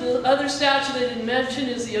one, the other statute I didn't mention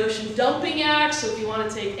is the Ocean Dumping Act. So if you want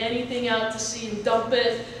to take anything out to sea and dump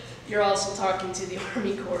it, you're also talking to the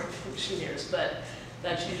Army Corps of Engineers, but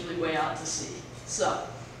that's usually way out to sea. So,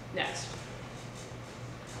 next.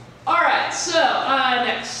 All right, so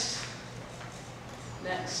next.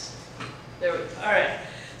 There we go. All right.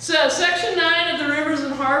 So Section 9 of the Rivers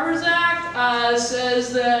and Harbors Act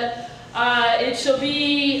says that it shall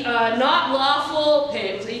be not lawful, hey,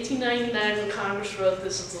 it was 1899 when Congress wrote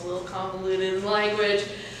this, it's a little convoluted in language,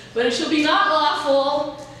 but it shall be not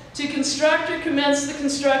lawful to construct or commence the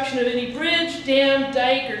construction of any bridge, dam,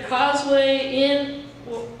 dike, or causeway in,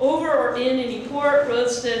 over or in any port,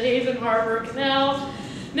 roadstead, haven, harbor, canal,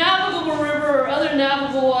 navigable river, or other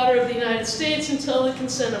navigable water of the United States until the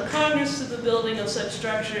consent of Congress to the building of such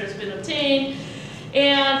structure has been obtained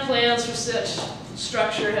and plans for such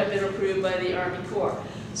structure have been approved by the Army Corps.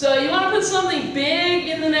 So you want to put something big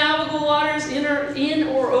in the navigable waters, in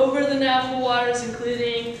or over the navigable waters,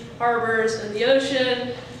 including harbors and the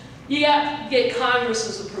ocean. You got to get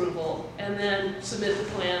Congress's approval and then submit the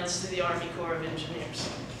plans to the Army Corps of Engineers.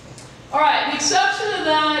 All right, the exception to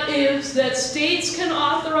that is that states can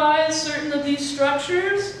authorize certain of these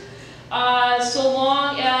structures so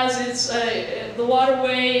long as it's, the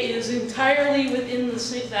waterway is entirely within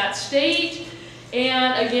that state,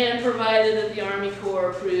 and again, provided that the Army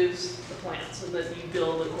Corps approves the plans and that you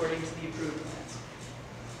build according to the approved plans.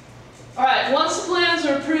 All right, once the plans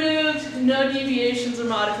are approved, no deviations or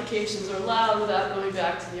modifications are allowed without going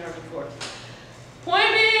back to the Army Corps.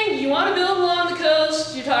 Point being, you want to build along the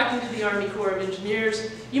coast, you're talking to the Army Corps of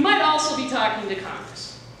Engineers. You might also be talking to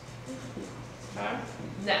Congress. Okay.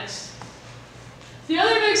 Next. The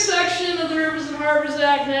other big section of the Rivers and Harbors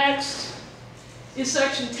Act next is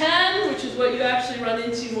Section 10, which is what you actually run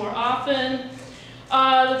into more often.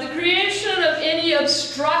 The creation of any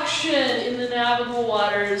obstruction in the navigable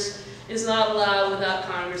waters is not allowed without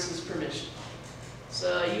Congress's permission.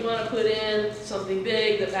 So you want to put in something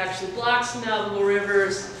big that actually blocks the navigable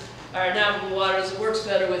rivers, or navigable waters. It works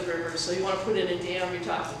better with rivers, so you want to put in a dam, you're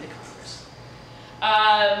talking to Congress.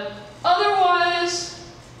 Otherwise,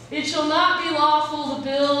 it shall not be lawful to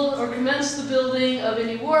build or commence the building of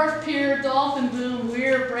any wharf, pier, dolphin boom,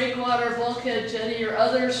 weir, breakwater, bulkhead, jetty, or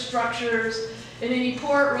other structures in any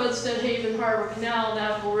port, roadstead, haven, harbor, canal,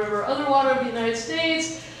 navigable river, or other water of the United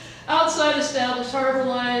States, outside established harbor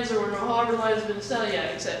lines, or where no harbor lines have been established, yeah,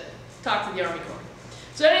 except talk to the Army Corps.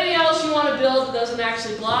 So anything else you want to build that doesn't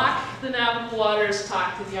actually block the navigable waters,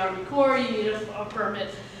 talk to the Army Corps. You need a permit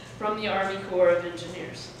from the Army Corps of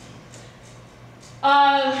Engineers.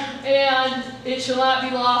 And it shall not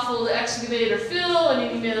be lawful to excavate or fill,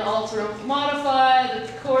 and any manner alter or modify the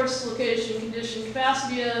course, location, condition,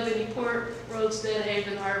 capacity of any port, roadstead,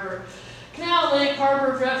 haven, harbor, canal, lake,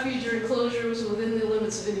 harbor, refuge, or enclosures within the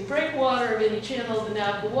limits of any breakwater of any channel of the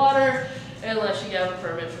navigable water, unless you have a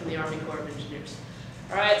permit from the Army Corps of Engineers.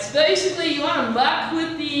 All right, so basically you want to muck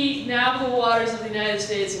with the navigable waters of the United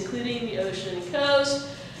States, including the ocean and coast.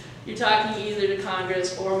 You're talking either to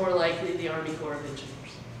Congress or more likely the Army Corps of Engineers.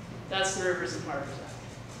 That's the Rivers and Harbors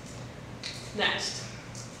Act. Next.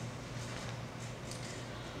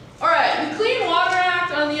 All right, the Clean Water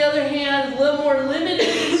Act, on the other hand, is a little more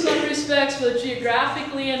limited in some respects, both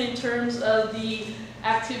geographically and in terms of the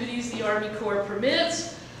activities the Army Corps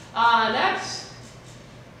permits. Next.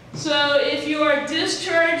 So if you are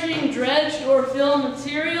discharging dredged or filled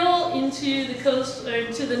material into the coast, or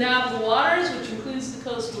into the navigable waters, which includes the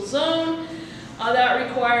coastal zone, that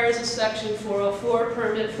requires a Section 404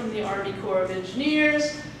 permit from the Army Corps of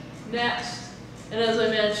Engineers. Next, and as I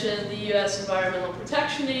mentioned, the U.S. Environmental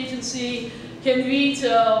Protection Agency can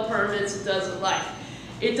veto permits it doesn't like.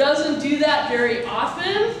 It doesn't do that very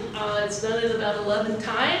often. It's done it about 11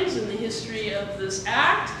 times in the history of this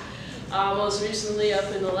act. Most recently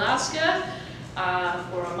up in Alaska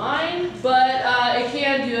for a mine, but it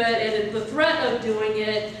can do it, and the threat of doing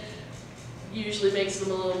it usually makes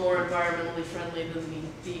them a little more environmentally friendly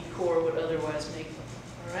than the Corps would otherwise make them.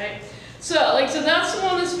 All right. So, like I said, that's the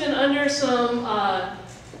one that's been under some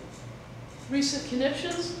recent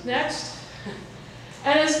conniptions. Next.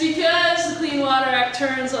 And it's because the Clean Water Act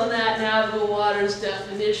turns on that navigable waters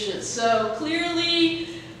definition. So clearly,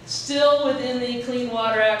 still within the Clean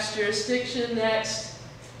Water Act's jurisdiction. Next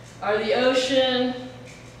are the ocean,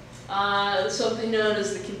 something known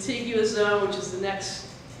as the contiguous zone, which is the next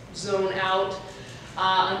zone out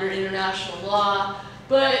under international law.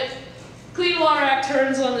 But Clean Water Act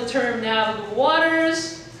turns on the term navigable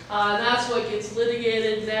waters. That's what gets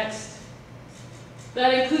litigated next.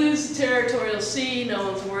 That includes the territorial sea. No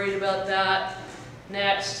one's worried about that.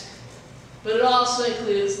 Next. but it also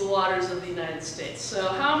includes the waters of the United States. So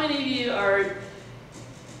how many of you are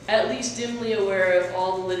at least dimly aware of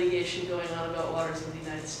all the litigation going on about waters of the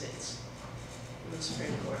United States in the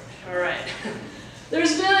Supreme Court? All right.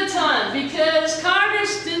 There's been a ton because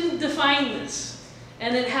Congress didn't define this,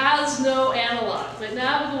 and it has no analog, but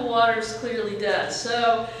navigable waters clearly does.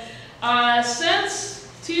 So since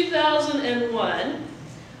 2001,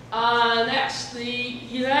 next, the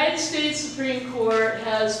United States Supreme Court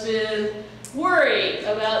has been worried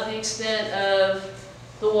about the extent of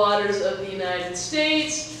the waters of the United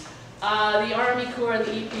States. The Army Corps and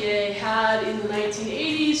the EPA had in the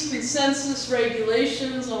 1980s consensus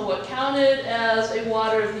regulations on what counted as a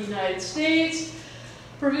water of the United States.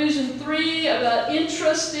 Provision 3 about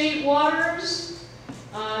intrastate waters,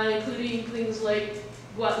 including things like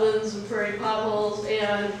wetlands and prairie potholes,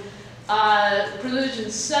 and Provision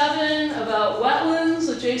 7 about wetlands,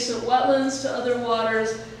 adjacent wetlands to other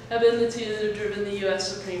waters, have been the two that have driven the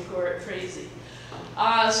U.S. Supreme Court crazy.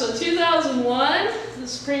 So 2001, the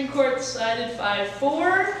Supreme Court decided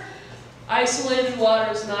 5-4, isolated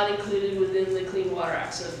water is not included within the Clean Water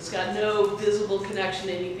Act. So if it's got no visible connection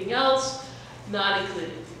to anything else, not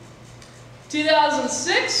included.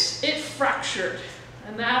 2006, it fractured,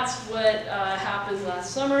 and that's what happened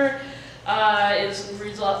last summer. Is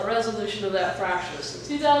the resolution of that fracture. So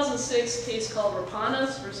 2006, a case called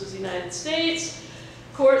Rapanas versus United States.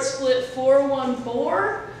 Court split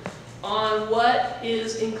 4-1-4 on what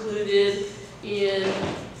is included in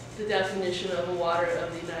the definition of a water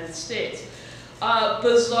of the United States.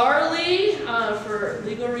 Bizarrely, for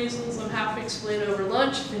legal reasons I'm happy to explain over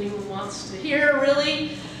lunch if anyone wants to hear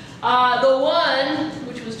really, the one,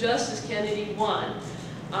 which was Justice Kennedy, won.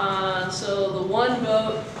 So the one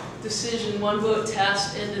vote decision, one vote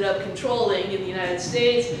test ended up controlling in the United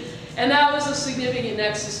States, and that was a significant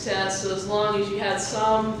nexus test, so as long as you had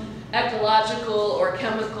some ecological or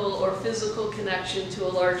chemical or physical connection to a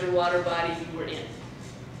larger water body, you were in.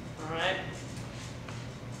 All right?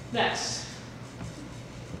 Next.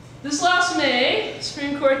 This last May, the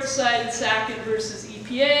Supreme Court decided Sackett versus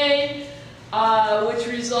EPA, which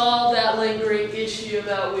resolved that lingering issue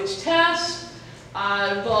about which test.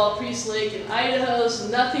 Involved Priest Lake in Idaho, so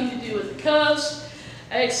nothing to do with the coast,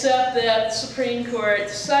 except that the Supreme Court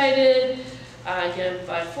decided, again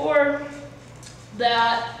 5-4,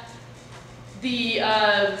 that the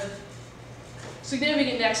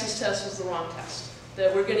significant nexus test was the wrong test.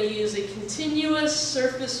 That we're going to use a continuous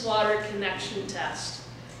surface water connection test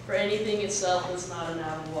for anything itself that's not a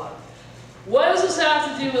navigable water. What does this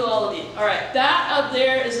have to do with all of you? All right, that up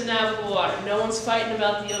there is a navigable water. No one's fighting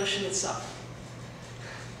about the ocean itself.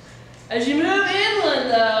 As you move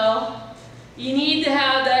inland, though, you need to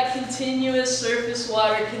have that continuous surface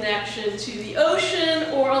water connection to the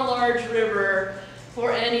ocean or a large river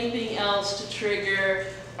for anything else to trigger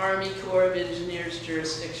Army Corps of Engineers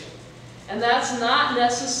jurisdiction. And that's not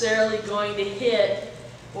necessarily going to hit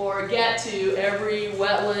or get to every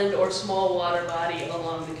wetland or small water body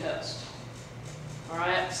along the coast. All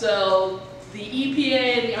right, so the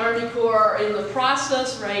EPA and the Army Corps are in the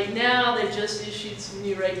process right now. They just issued some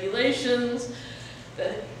new regulations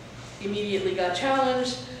that immediately got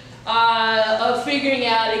challenged of figuring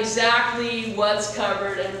out exactly what's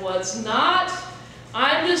covered and what's not.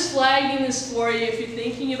 I'm just flagging this for you if you're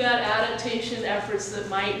thinking about adaptation efforts that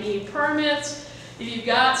might need permits. If you've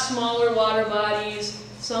got smaller water bodies,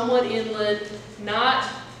 somewhat inland, not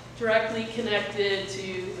directly connected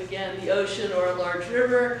to, again, the ocean or a large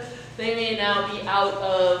river, they may now be out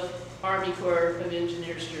of Army Corps of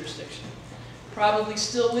Engineers jurisdiction. Probably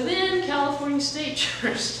still within California state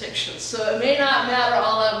jurisdiction, so it may not matter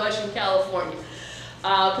all that much in California.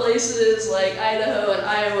 Places like Idaho and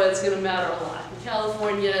Iowa, it's going to matter a lot. In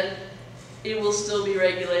California, it will still be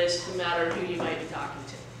regulated, no matter who you might be talking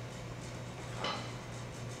to.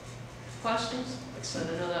 Questions? Like I said,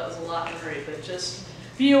 I know that was a lot to hurry, but just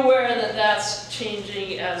be aware that that's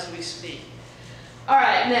changing as we speak. All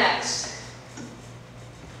right, next.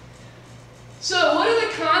 So what are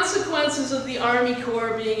the consequences of the Army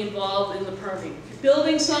Corps being involved in the permitting? If you're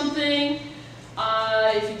building something,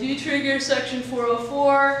 if you do trigger Section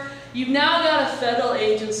 404, you've now got a federal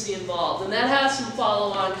agency involved, and that has some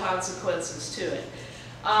follow-on consequences to it.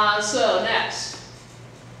 So next.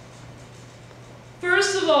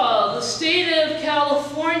 First of all, the state of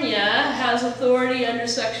California has authority under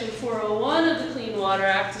Section 401 of the Clean Water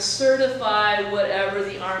Act to certify whatever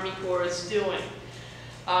the Army Corps is doing.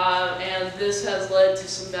 And this has led to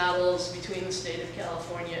some battles between the state of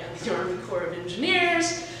California and the Army Corps of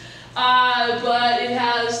Engineers. But it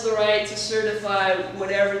has the right to certify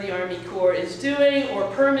whatever the Army Corps is doing or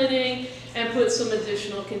permitting, and put some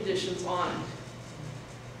additional conditions on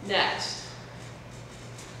it. Next.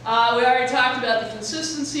 We already talked about the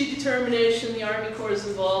consistency determination. The Army Corps'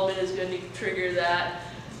 involvement is going to trigger that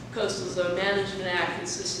Coastal Zone Management Act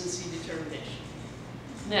consistency determination.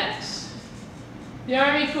 Next. The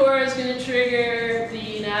Army Corps is going to trigger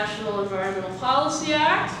the National Environmental Policy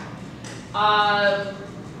Act.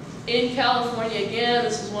 In California, again,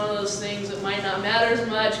 this is one of those things that might not matter as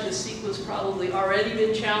much because CEQA's probably already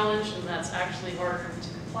been challenged, and that's actually harder to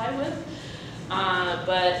comply with.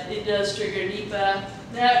 But it does trigger NEPA.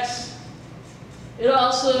 Next, it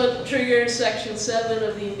also triggers Section 7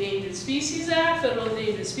 of the Endangered Species Act, Federal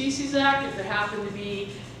Endangered Species Act, if there happen to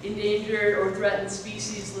be endangered or threatened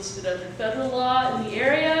species listed under federal law in the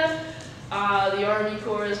area. The Army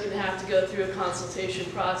Corps is going to have to go through a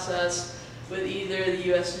consultation process with either the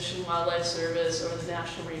U.S. Fish and Wildlife Service or the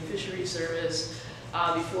National Marine Fisheries Service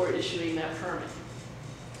before issuing that permit.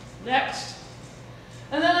 Next.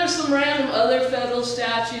 And then there's some random other federal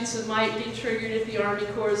statutes that might get triggered if the Army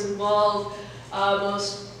Corps is involved.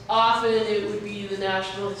 Most often it would be the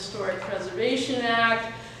National Historic Preservation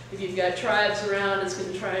Act. If you've got tribes around, it's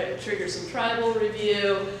going to trigger some tribal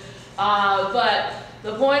review. But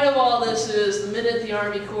the point of all this is the minute the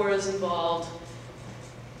Army Corps is involved,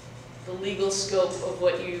 the legal scope of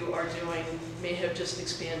what you are doing may have just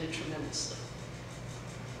expanded tremendously.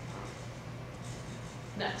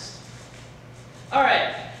 Next. All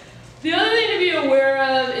right. The other thing to be aware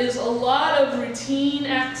of is a lot of routine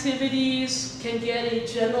activities can get a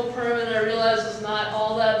general permit. I realize it's not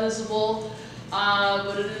all that visible,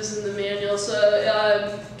 but it is in the manual.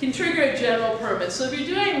 So can trigger a general permit. So if you're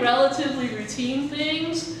doing relatively routine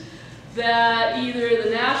things that either the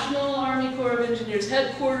National Army Corps of Engineers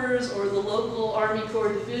headquarters or the local Army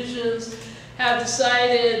Corps divisions have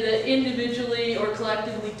decided that individually or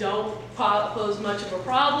collectively don't pose much of a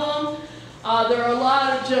problem, there are a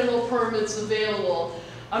lot of general permits available.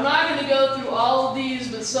 I'm not going to go through all of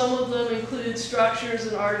these, but some of them include structures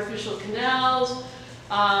and artificial canals,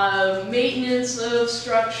 maintenance of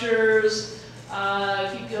structures,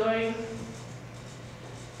 keep going,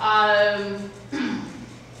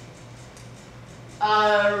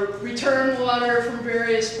 return water from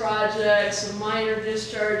various projects, some minor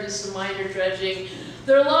discharges, some minor dredging.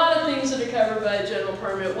 There are a lot of things that are covered by a general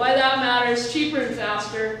permit. Why that matters, cheaper and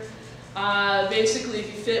faster. Basically, if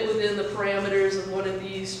you fit within the parameters of one of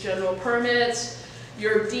these general permits,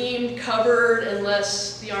 you're deemed covered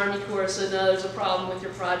unless the Army Corps said, no, there's a problem with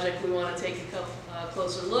your project, we want to take a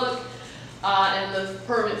closer look, and the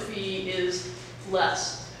permit fee is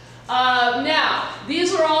less. Now,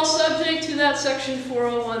 these are all subject to that Section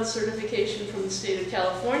 401 certification from the state of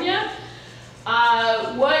California.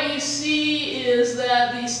 What you see is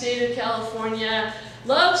that the state of California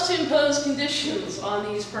loves to impose conditions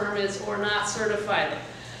on these permits or not certify them.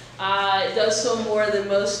 It does so more than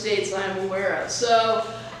most states I'm aware of. So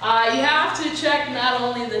you have to check not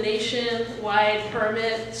only the nationwide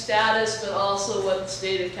permit status, but also what the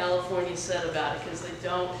state of California said about it, because they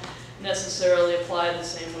don't necessarily apply the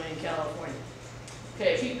same way in California.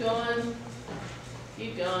 Okay, keep going,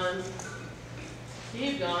 keep going,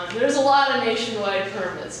 keep going. There's a lot of nationwide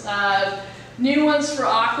permits. New ones for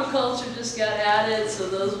aquaculture just got added, so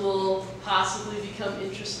those will possibly become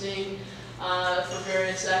interesting for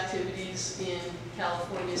various activities in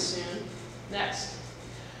California soon. Next.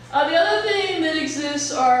 The other thing that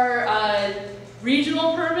exists are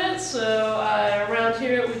regional permits. So around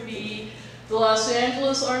here it would be the Los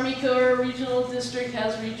Angeles Army Corps Regional District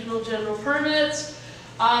has regional general permits.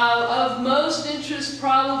 Of most interest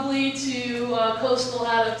probably to coastal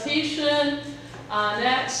adaptation.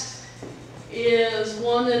 Next is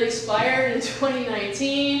one that expired in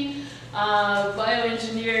 2019,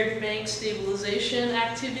 bioengineered bank stabilization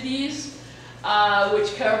activities,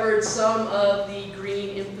 which covered some of the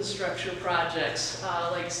green infrastructure projects.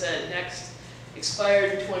 Like I said, next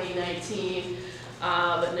expired in 2019,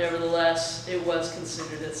 but nevertheless, it was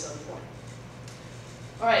considered at some point.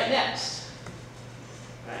 All right, next.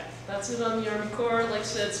 All right, that's it on the Army Corps. Like I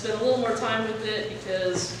said, spent a little more time with it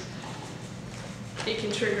because it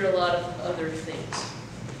can trigger a lot of other things.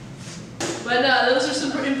 But those are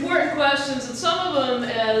some important questions, and some of them,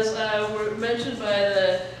 as were mentioned by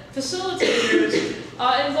the facilitators,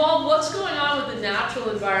 involve what's going on with the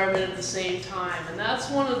natural environment at the same time. And that's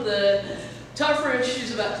one of the tougher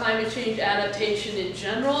issues about climate change adaptation in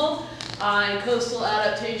general, and coastal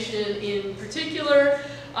adaptation in particular.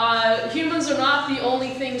 Humans are not the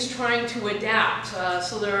only things trying to adapt.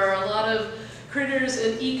 So there are a lot of critters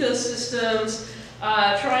and ecosystems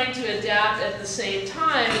trying to adapt at the same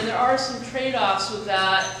time, and there are some trade-offs with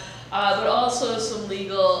that. but also some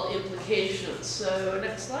legal implications. So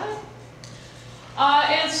next slide.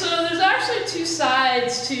 And so there's actually two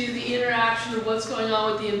sides to the interaction of what's going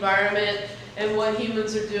on with the environment and what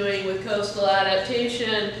humans are doing with coastal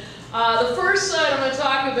adaptation. The first side I'm going to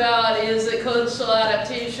talk about is that coastal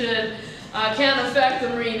adaptation can affect the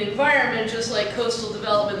marine environment, just like coastal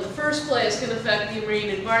development in the first place can affect the marine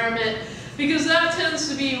environment, because that tends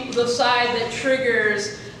to be the side that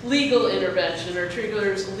triggers legal intervention or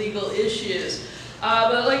triggers legal issues.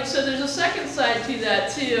 But like I said, there's a second side to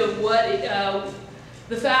that too, what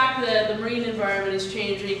the fact that the marine environment is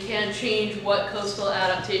changing can change what coastal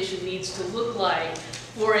adaptation needs to look like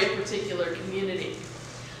for a particular community.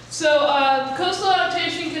 So coastal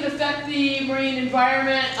adaptation can affect the marine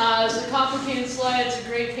environment. It's a complicated slide. It's a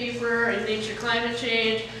great paper in Nature Climate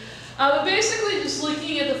Change. But basically just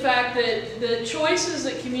looking at the fact that the choices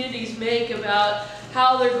that communities make about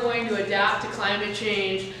how they're going to adapt to climate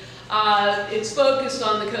change, it's focused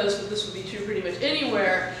on the coast, but this would be true pretty much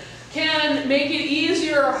anywhere, can make it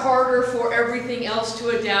easier or harder for everything else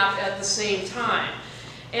to adapt at the same time.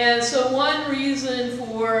 And so one reason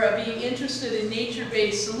for being interested in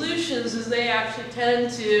nature-based solutions is they actually tend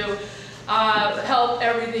to help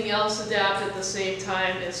everything else adapt at the same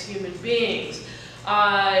time as human beings.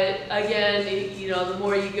 Again, you know, the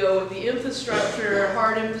more you go with the infrastructure,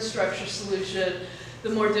 hard infrastructure solution, the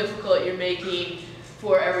more difficult you're making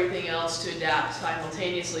for everything else to adapt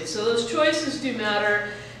simultaneously. So those choices do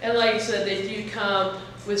matter, and like I said, they do come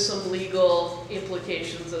with some legal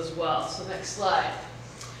implications as well. So next slide.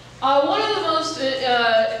 One of the most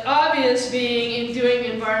obvious being in doing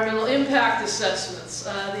environmental impact assessments.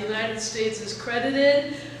 The United States is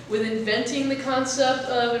credited with inventing the concept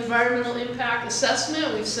of environmental impact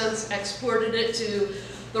assessment. We've since exported it to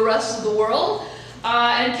the rest of the world.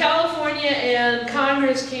 And California and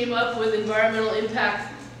Congress came up with environmental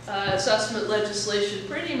impact assessment legislation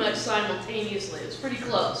pretty much simultaneously. It's pretty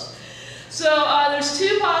close. So there's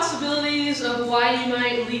two possibilities of why you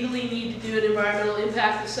might legally need to do an environmental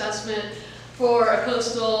impact assessment for a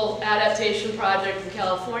coastal adaptation project in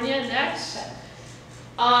California. Next.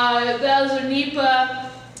 Those are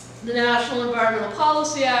NEPA, the National Environmental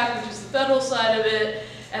Policy Act, which is the federal side of it,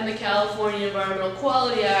 and the California Environmental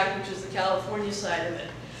Quality Act, which is the California side of it.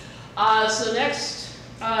 So next,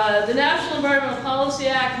 the National Environmental Policy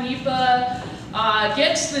Act, NEPA,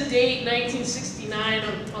 gets the date 1969,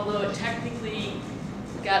 although it technically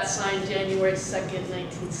got signed January 2nd,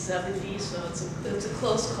 1970, so it's a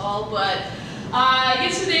close call, but it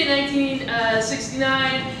gets the date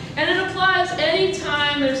 1969, and it applies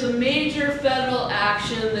anytime there's a major federal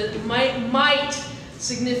action that might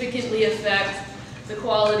significantly affect the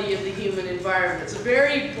quality of the human environment. It's a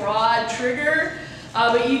very broad trigger,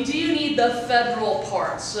 but you do need the federal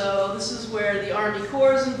part. So this is where the Army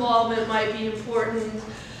Corps' involvement might be important,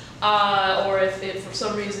 or if for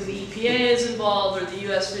some reason the EPA is involved, or the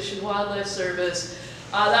U.S. Fish and Wildlife Service,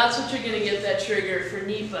 that's what you're going to get that trigger for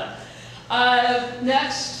NEPA.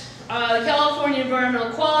 Next, the California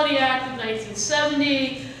Environmental Quality Act of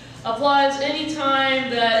 1970 applies any time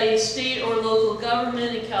that a state or local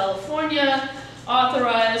government in California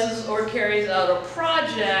authorizes or carries out a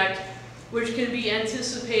project which can be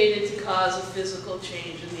anticipated to cause a physical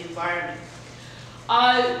change in the environment.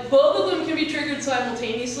 Both of them can be triggered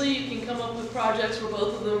simultaneously. You can come up with projects where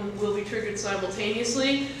both of them will be triggered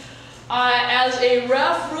simultaneously. As a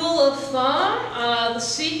rough rule of thumb, the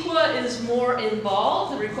CEQA is more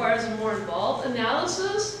involved. It requires a more involved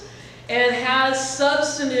analysis and has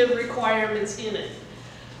substantive requirements in it.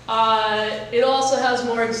 It also has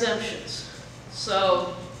more exemptions.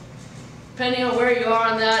 So depending on where you are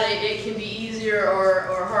on that, it can be easier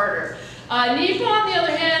or harder. NEPA, on the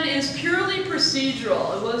other hand, is purely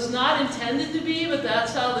procedural. It was not intended to be, but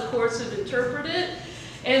that's how the courts have interpreted it.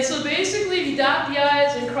 And so basically, if you dot the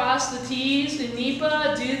I's and cross the T's in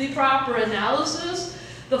NEPA, do the proper analysis,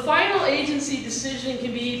 the final agency decision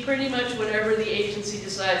can be pretty much whatever the agency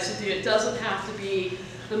decides to do. It doesn't have to be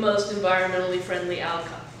the most environmentally friendly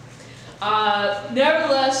outcome.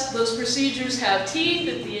 Nevertheless, those procedures have teeth.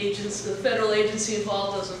 If the federal agency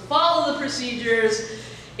involved doesn't follow the procedures,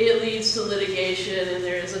 it leads to litigation, and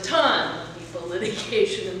there is a ton of NEPA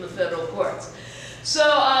litigation in the federal courts. So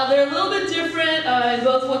they're a little bit different in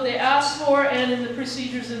both what they ask for and in the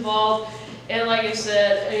procedures involved, and like I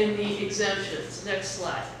said, in the exemptions. Next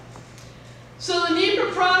slide. So the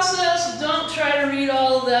NEPA process, don't try to read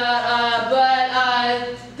all of that,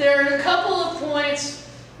 but there are a couple of points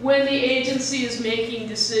when the agency is making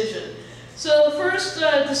decision. So the first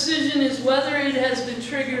decision is whether it has been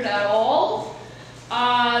triggered at all.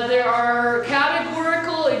 There are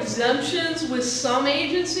categorical exemptions with some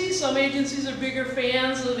agencies. Some agencies are bigger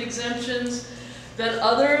fans of exemptions than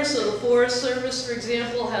others. So the Forest Service, for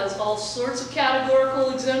example, has all sorts of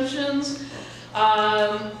categorical exemptions.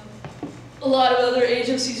 A lot of other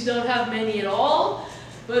agencies don't have many at all.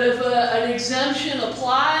 But if an exemption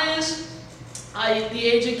applies, the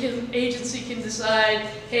agency can decide,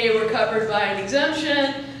 hey, we're covered by an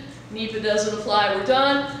exemption. NEPA doesn't apply, we're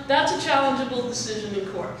done. That's a challengeable decision in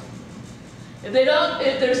court. If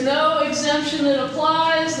there's no exemption that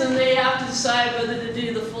applies, then they have to decide whether to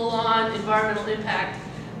do the full-on environmental impact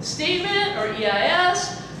statement, or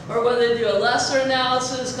EIS, or whether to do a lesser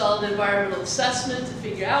analysis called an environmental assessment to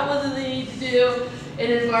figure out whether they need to do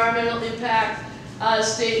an environmental impact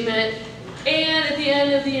statement. And at the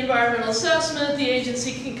end of the environmental assessment, the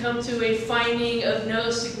agency can come to a finding of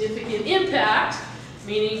no significant impact,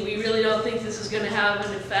 meaning we really don't think this is going to have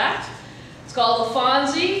an effect. It's called a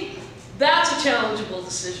FONSI. That's a challengeable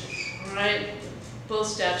decision, all right? Both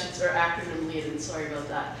statutes are acronym-laden, sorry about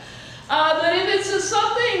that. But if it's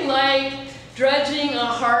something like dredging a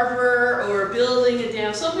harbor or building a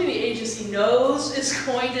dam, something the agency knows is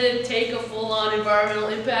going to take a full-on environmental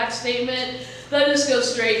impact statement, they'll just go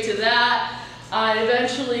straight to that and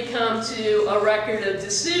eventually come to a record of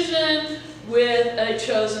decision with a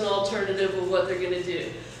chosen alternative of what they're going to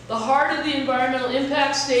do. The heart of the environmental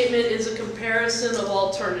impact statement is a comparison of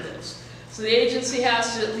alternatives. So the agency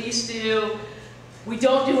has to at least do, we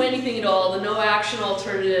don't do anything at all, the no action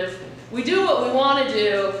alternative. We do what we want to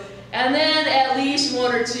do, and then at least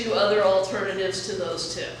one or two other alternatives to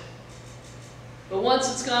those two. But once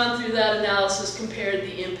it's gone through that analysis, compared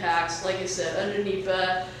the impacts, like I said, under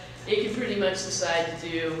NEPA, it can pretty much decide to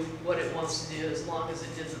do what it wants to do as long as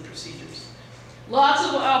it did the procedures. Lots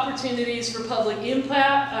of opportunities for public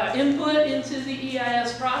input into the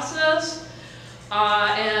EIS process,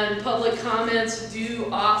 and public comments do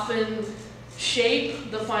often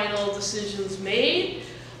shape the final decisions made,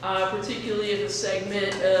 particularly if a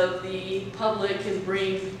segment of the public can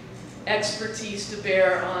bring expertise to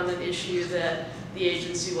bear on an issue that the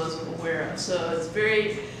agency wasn't aware of. So it's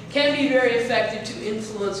can be very effective to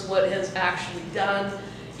influence what has actually done,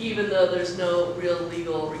 even though there's no real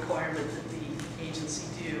legal requirement that the agency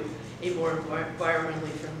do a more environmentally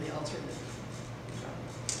friendly alternative.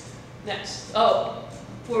 Next. Oh,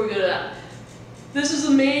 before we go to that, this is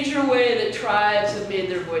a major way that tribes have made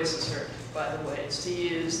their voices heard, by the way, is to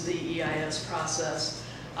use the EIS process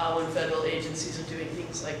when federal agencies are doing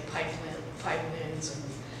things like pipelines and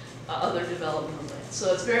other development of land.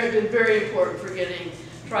 So it's been very important for getting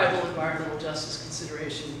tribal environmental justice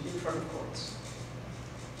consideration in front of courts.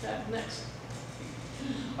 Okay, next.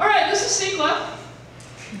 All right, this is CEQA.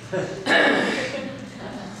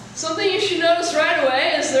 Something you should notice right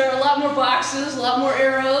away is there are a lot more boxes, a lot more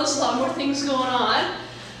arrows, a lot more things going on.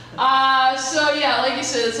 So yeah, like I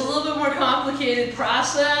said, it's a little bit more complicated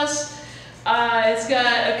process. It's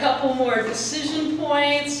got a couple more decision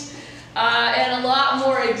points and a lot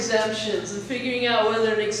more exemptions. And figuring out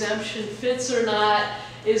whether an exemption fits or not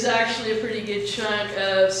is actually a pretty good chunk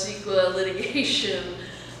of CEQA litigation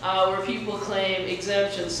where people claim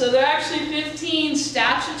exemptions. So there are actually 15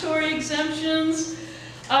 statutory exemptions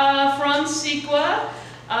from CEQA.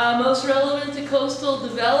 Most relevant to coastal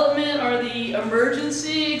development are the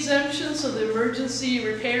emergency exemptions, so the emergency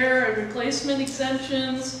repair and replacement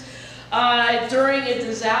exemptions during a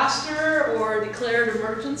disaster or declared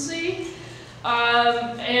emergency,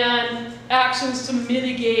 and actions to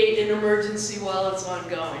mitigate an emergency while it's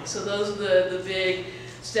ongoing. So those are the big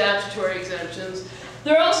statutory exemptions.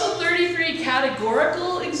 There are also 33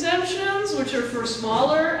 categorical exemptions, which are for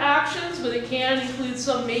smaller actions, but it can include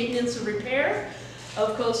some maintenance and repair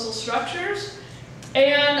of coastal structures.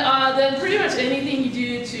 And then pretty much anything you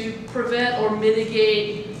do to prevent or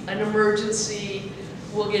mitigate an emergency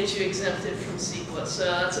will get you exempted from CEQA. So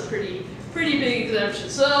that's a pretty big exemption.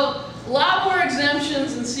 So a lot more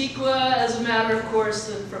exemptions in CEQA as a matter of course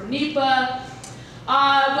than from NEPA.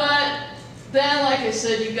 But then, like I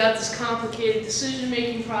said, you've got this complicated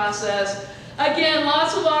decision-making process. Again,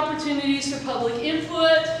 lots of opportunities for public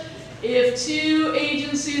input. If two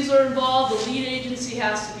agencies are involved, the lead agency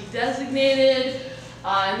has to be designated,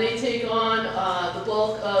 and they take on the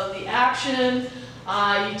bulk of the action.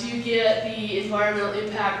 You do get the environmental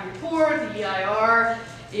impact report, the EIR,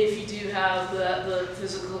 if you do have the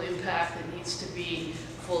physical impact that needs to be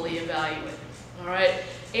fully evaluated. All right,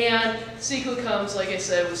 and CEQA comes, like I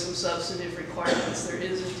said, with some substantive requirements. There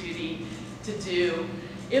is a duty to do,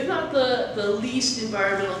 if not the least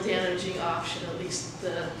environmental damaging option, at least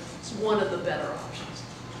it's one of the better options.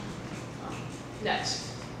 Next.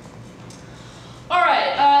 All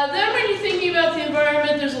right, then when you're thinking about the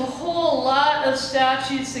environment, there's a whole lot of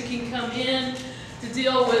statutes that can come in to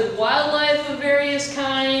deal with wildlife of various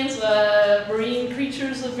kinds, marine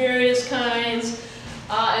creatures of various kinds,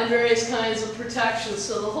 and various kinds of protections.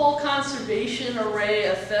 So the whole conservation array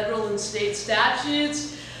of federal and state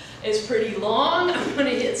statutes is pretty long. I'm going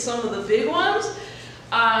to hit some of the big ones.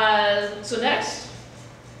 So next.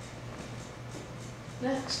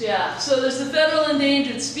 Next, yeah. So there's the Federal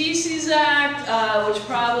Endangered Species Act, which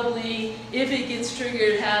probably, if it gets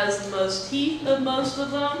triggered, has the most teeth of most of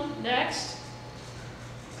them. Next.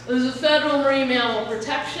 There's the Federal Marine Mammal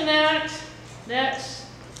Protection Act. Next.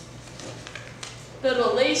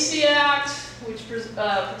 Federal Lacey Act, which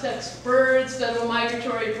protects birds. Federal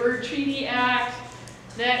Migratory Bird Treaty Act.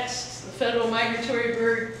 Next. The Federal Migratory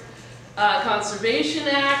Bird Conservation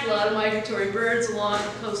Act, a lot of migratory birds along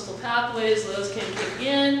coastal pathways, those can kick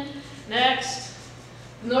in. Next,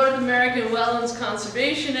 the North American Wetlands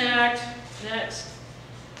Conservation Act. Next,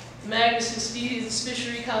 the Magnuson Species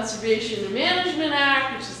Fishery Conservation and Management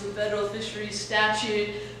Act, which is the federal fisheries statute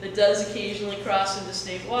that does occasionally cross into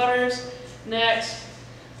state waters. Next,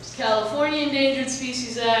 the California Endangered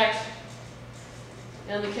Species Act,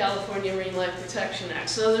 and the California Marine Life Protection Act.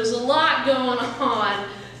 So there's a lot going on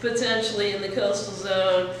potentially in the coastal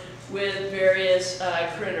zone with various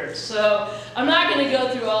critters. So I'm not going to go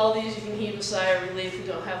through all of these. You can heave a sigh of relief. We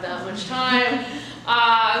don't have that much time.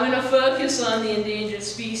 I'm going to focus on the endangered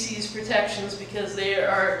species protections because they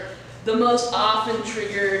are the most often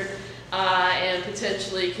triggered and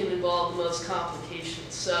potentially can involve the most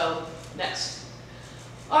complications. So next.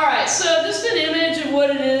 All right, so just an image of what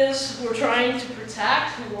it is we're trying to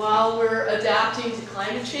protect while we're adapting to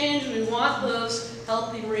climate change. We want those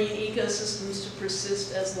healthy marine ecosystems to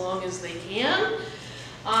persist as long as they can,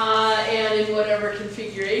 and in whatever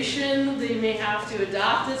configuration they may have to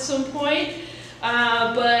adopt at some point.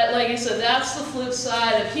 But like I said, that's the flip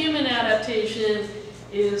side of human adaptation,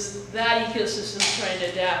 is that ecosystem trying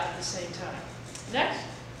to adapt at the same time. Next.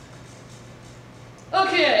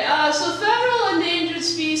 Okay, so Federal Endangered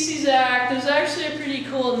Species Act, there's actually a pretty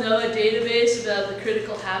cool NOAA database about the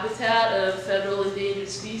critical habitat of federal endangered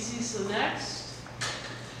species. So next,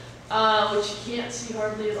 which you can't see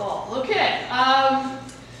hardly at all. Okay,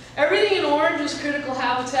 everything in orange is critical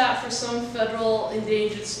habitat for some federal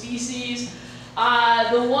endangered species.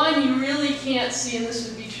 The one you really can't see, and this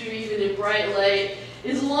would be true even in bright light,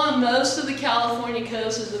 is along most of the California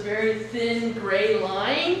coast. There's a very thin gray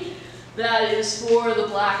line that is for the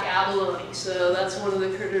black abalone. So that's one of the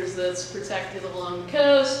critters that's protected along the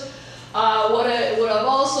coast. What I've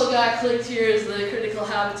also got clicked here is the critical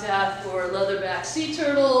habitat for leatherback sea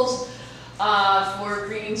turtles, for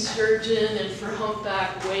green sturgeon, and for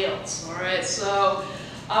humpback whales. All right, so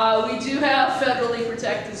we do have federally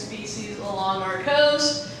protected species along our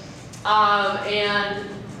coast, and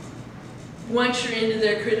once you're into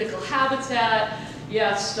their critical habitat, you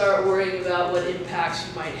have to start worrying about what impacts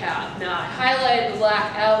you might have. Now, I highlighted the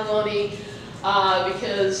black abalone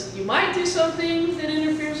because you might do something that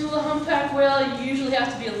interferes with a humpback whale. You usually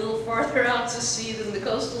have to be a little farther out to sea than the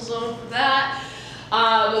coastal zone for that.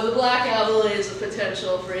 But the black abalone is a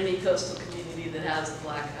potential for any coastal community that has the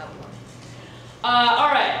black abalone. All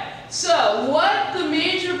right, so what the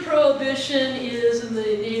major prohibition is in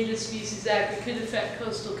the Endangered Species Act that could affect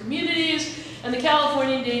coastal communities, and the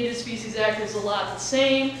California Endangered Species Act is a lot the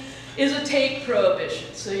same, is a take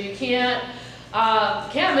prohibition. So you can't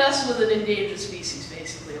mess with an endangered species,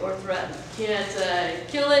 basically, or threaten it. You can't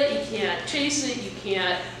kill it, you can't chase it, you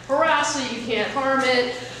can't harass it, you can't harm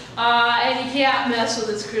it, and you can't mess with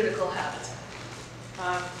its critical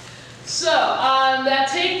habitat. So that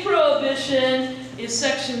take prohibition is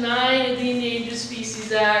Section 9 of the Endangered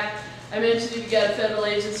Species Act. I mentioned if you've got a federal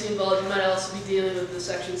agency involved, you might also be dealing with the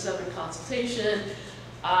Section 7 consultation.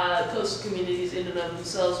 Coastal communities in and of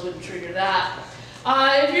themselves wouldn't trigger that.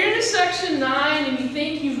 If you're into Section 9 and you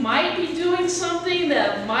think you might be doing something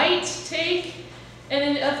that might take a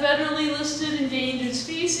federally listed endangered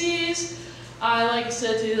species, like I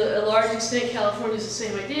said, to a large extent, California is the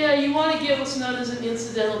same idea. You want to get what's known as an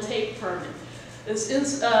incidental take permit. This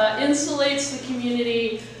insulates the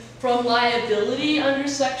community from liability under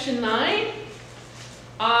Section 9,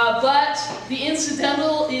 but the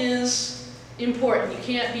incidental is important. You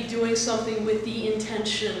can't be doing something with the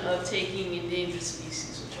intention of taking endangered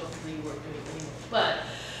species, which hopefully you weren't doing anyway. But,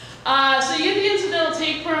 so you get the incidental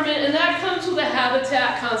take permit, and that comes with a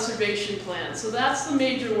habitat conservation plan. So that's the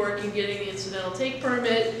major work in getting the incidental take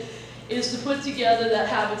permit, is to put together that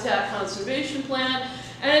habitat conservation plan.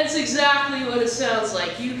 And it's exactly what it sounds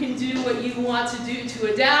like. You can do what you want to do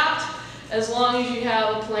to adapt as long as you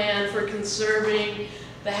have a plan for conserving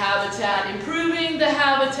the habitat, improving the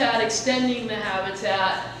habitat, extending the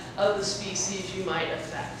habitat of the species you might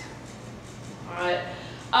affect. All right.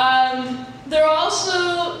 There are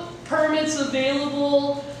also permits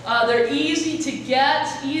available. They're easier to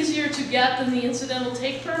get than the incidental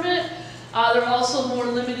take permit. They're also more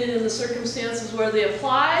limited in the circumstances where they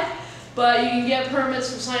apply, but you can get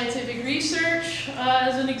permits for scientific research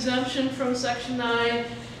as an exemption from Section 9,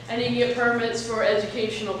 and you can get permits for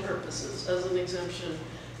educational purposes as an exemption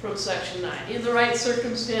from Section 9. In the right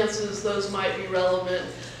circumstances, those might be relevant,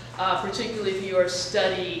 particularly if you are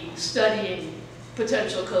studying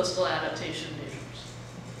potential coastal adaptation measures.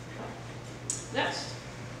 Next.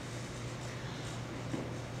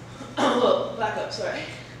 Oh, back up, sorry.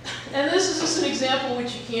 And this is just an example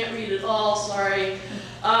which you can't read at all, sorry.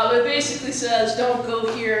 It basically says, don't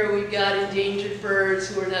go here, we've got endangered birds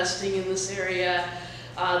who are nesting in this area.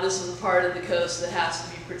 This is a part of the coast that has to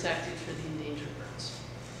be protected for the endangered birds.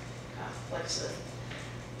 Like I said,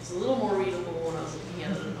 it's a little more readable when I was looking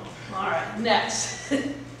at it. All right, next.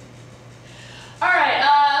 All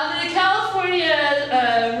right, the California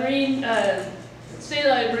State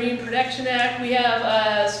Marine Protection Act. We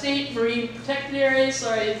have State Marine Protected Areas,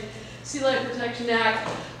 Sea Life Protection Act.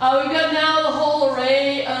 We've got now the whole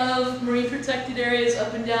array of marine protected areas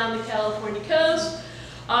up and down the California coast.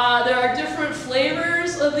 There are different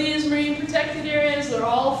flavors of these marine protected areas. They're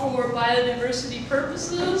all for biodiversity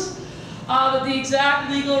purposes, but the exact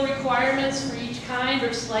legal requirements for each kind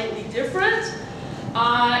are slightly different.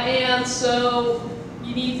 And so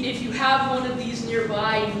if you have one of these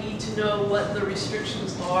nearby, you need to know what the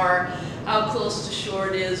restrictions are, how close to shore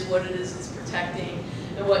it is, what it is it's protecting,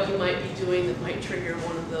 and what you might be doing that might trigger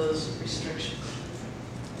one of those restrictions.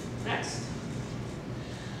 Next.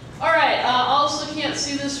 All right, also can't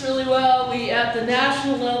see this really well. We at the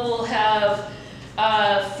national level have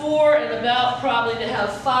 4 and about probably to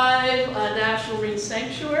have 5 national marine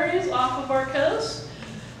sanctuaries off of our coast.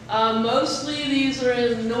 Mostly these are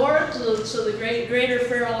in the north, so the Greater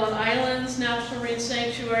Farallon Islands National Marine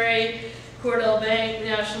Sanctuary, Cordell Bank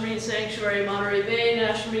National Marine Sanctuary, Monterey Bay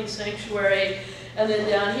National Marine Sanctuary, and then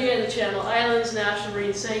down here the Channel Islands National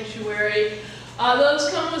Marine Sanctuary. Those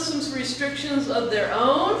come with some restrictions of their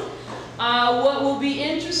own. What will be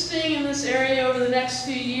interesting in this area over the next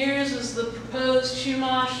few years is the proposed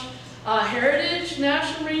Chumash Heritage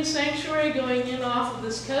National Marine Sanctuary going in off of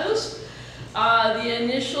this coast. The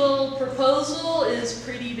initial proposal is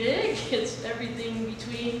pretty big. It's everything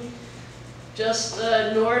between just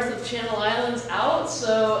north of Channel Islands out,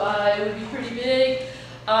 so it would be pretty big.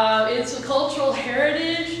 It's a cultural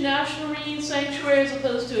heritage national marine sanctuary as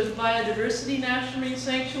opposed to a biodiversity national marine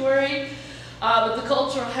sanctuary. But the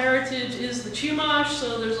cultural heritage is the Chumash,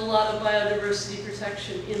 so there's a lot of biodiversity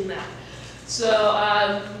protection in that. So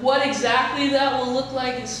what exactly that will look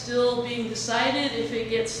like is still being decided if it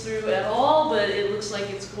gets through at all, but it looks like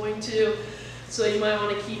it's going to. So you might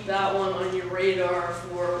want to keep that one on your radar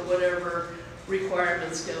for whatever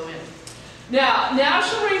requirements go in. Now,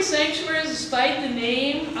 national marine sanctuaries, despite the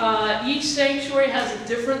name, each sanctuary has a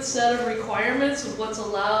different set of requirements of what's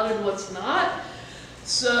allowed and what's not.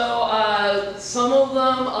 So some of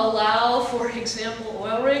them allow, for example,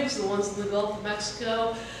 oil rigs, the ones in the Gulf of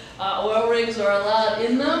Mexico. Oil rigs are allowed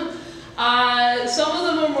in them. Some of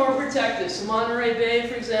them are more protective. So Monterey Bay,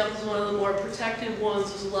 for example, is one of the more protective ones.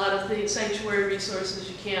 There's a lot of things, sanctuary resources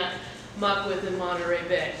you can't muck with in Monterey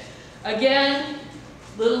Bay. Again,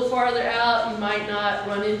 a little farther out, you might not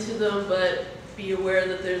run into them, but be aware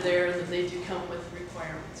that they're there and that they do come with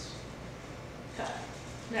requirements. Okay,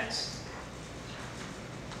 next.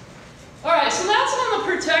 All right, so that's on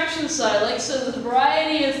the protection side. Like I said, the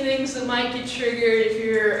variety of things that might get triggered if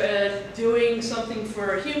you're doing something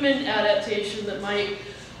for a human adaptation that might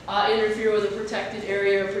interfere with a protected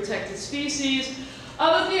area or protected species.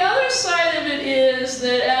 But the other side of it is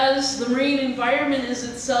that as the marine environment is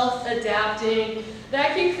itself adapting,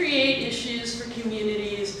 that can create issues for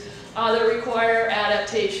communities that require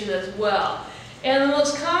adaptation as well. And the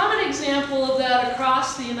most common example of that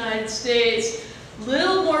across the United States,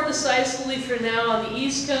 little more decisively for now on the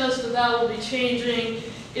East Coast, but that will be changing,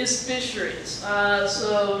 is fisheries.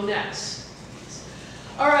 So next.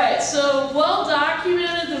 All right, so well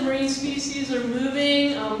documented, the marine species are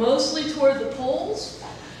moving mostly toward the poles.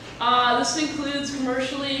 This includes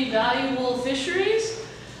commercially valuable fisheries,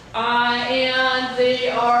 and they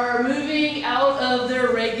are moving out of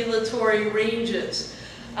their regulatory ranges.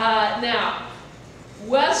 Now,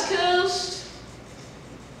 West Coast,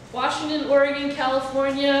 Washington, Oregon,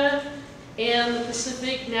 California, and the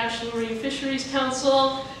Pacific National Marine Fisheries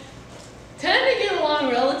Council tend to get along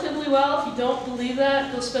relatively well. If you don't believe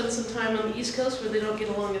that, go spend some time on the East Coast where they don't get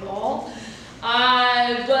along at all.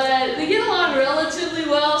 But they get along relatively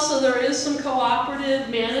well, so there is some cooperative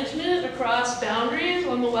management across boundaries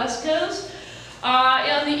on the West Coast.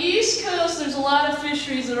 On the East Coast, there's a lot of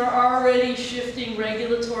fisheries that are already shifting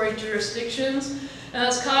regulatory jurisdictions, and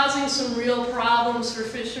that's causing some real problems for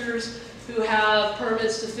fishers who have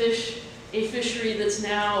permits to fish a fishery that's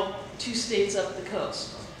now 2 states up the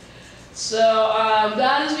coast. So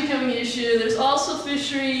that is becoming an issue. There's also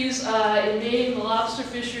fisheries in Maine, the lobster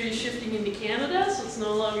fishery is shifting into Canada, so it's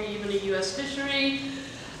no longer even a US fishery.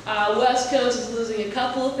 West Coast is losing a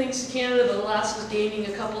couple of things to Canada, but Alaska is gaining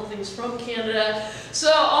a couple of things from Canada.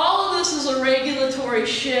 So all of this is a regulatory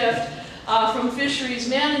shift from fisheries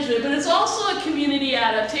management, but it's also a community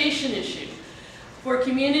adaptation issue. For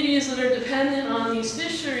communities that are dependent on these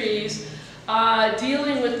fisheries,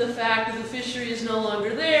 dealing with the fact that the fishery is no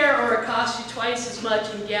longer there, or it costs you twice as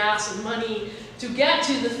much in gas and money to get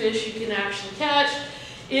to the fish you can actually catch,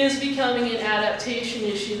 is becoming an adaptation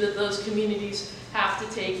issue that those communities have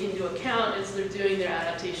to take into account as they're doing their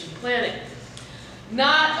adaptation planning.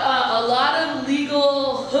 Not a lot of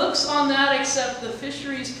legal hooks on that except the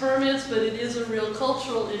fisheries permits, but it is a real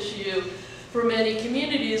cultural issue for many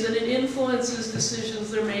communities, and it influences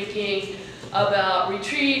decisions they're making about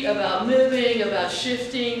retreat, about moving, about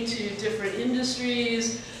shifting to different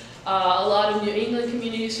industries. A lot of New England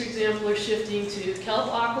communities, for example, are shifting to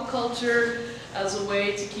kelp aquaculture as a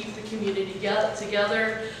way to keep the community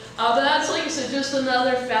together. But that's, like I said, just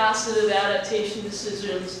another facet of adaptation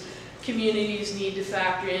decisions communities need to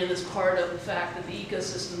factor in as part of the fact that the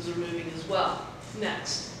ecosystems are moving as well.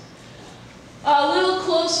 Next. A little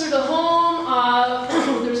closer to home,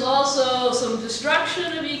 there's also some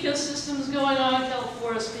destruction of ecosystems going on, kelp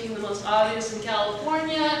forests being the most obvious in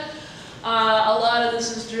California. A lot of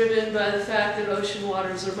this is driven by the fact that ocean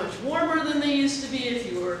waters are much warmer than they used to be.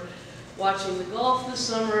 If you were watching the Gulf this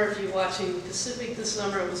summer, if you're watching the Pacific this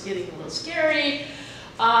summer, it was getting a little scary.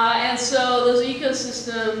 And so those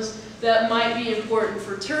ecosystems that might be important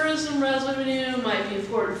for tourism revenue, might be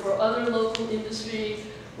important for other local industry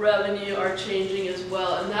revenue, are changing as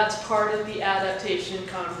well. And that's part of the adaptation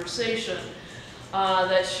conversation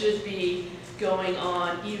that should be going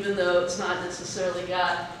on, even though it's not necessarily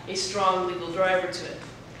got a strong legal driver to it.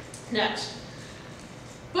 Next.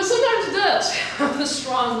 But sometimes it does have a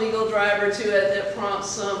strong legal driver to it that prompts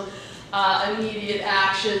some immediate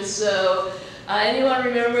action. So anyone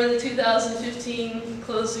remember the 2015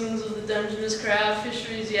 closings of the Dungeness crab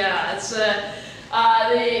fisheries? Yeah, it's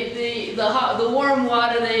the warm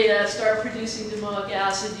water, they start producing domoic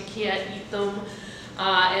acid, you can't eat them.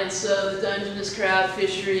 And so the Dungeness crab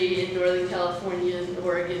fishery in Northern California and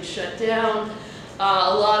Oregon shut down.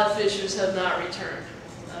 A lot of fishers have not returned.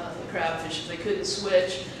 The crab fishers, they couldn't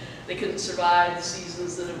switch, they couldn't survive the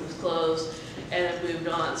seasons that it was closed, and it moved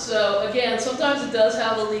on. So again, sometimes it does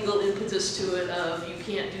have a legal impetus to it of you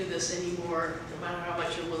can't do this anymore, no matter how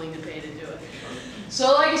much you're willing to pay to do it.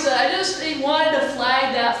 So like I said, I just wanted to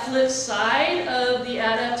flag that flip side of the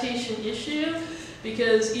adaptation issue,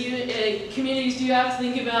 because even communities do have to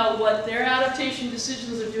think about what their adaptation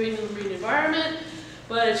decisions are doing in the marine environment,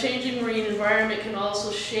 but a changing marine environment can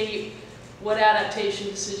also shape what adaptation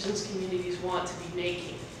decisions communities want to be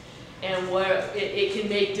making, and where it can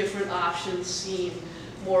make different options seem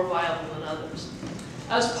more viable than others.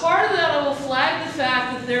 As part of that, I will flag the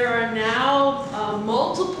fact that there are now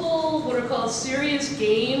multiple what are called serious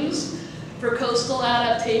games for coastal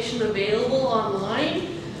adaptation available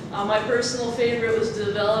online. My personal favorite was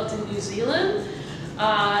developed in New Zealand.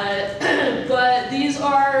 But these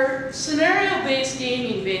are scenario-based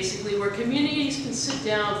gaming, basically, where communities can sit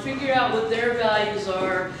down, figure out what their values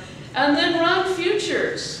are, and then run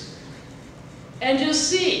futures. And just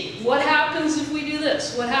see what happens if we do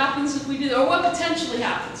this, what happens if we do that, or what potentially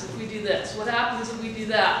happens if we do this, what happens if we do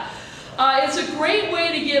that. It's a great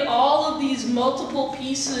way to get all of these multiple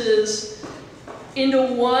pieces into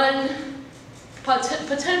one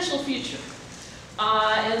potential future.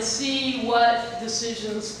 And see what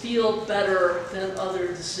decisions feel better than other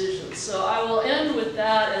decisions. So I will end with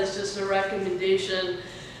that as just a recommendation.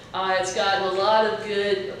 It's gotten a lot of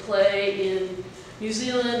good play in New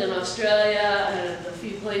Zealand and Australia and a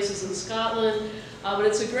few places in Scotland. But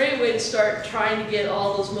it's a great way to start trying to get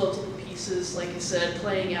all those multiple pieces, like I said,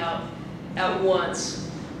 playing out at once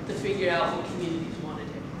to figure out what communities want to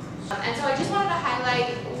do. And so I just wanted to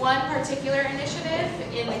highlight one particular initiative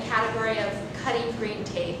in the category of cutting green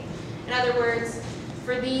tape. In other words,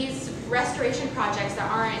 for these restoration projects that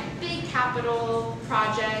aren't big capital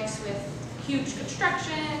projects with huge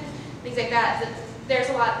construction, things like that.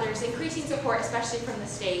 There's increasing support, especially from the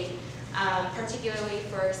state, particularly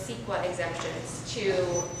for CEQA exemptions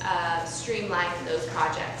to streamline those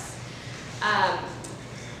projects.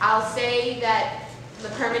 I'll say that the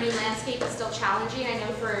permitting landscape is still challenging. I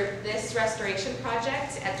know for this restoration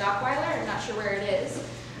project at Dockweiler, I'm not sure where it is,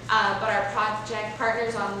 but our project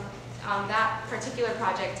partners on that particular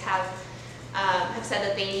project have said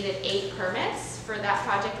that they needed 8 permits for that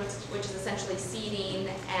project, which is essentially seeding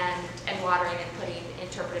and watering and putting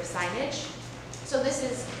interpretive signage. So this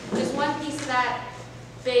is just one piece of that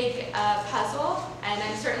big puzzle, and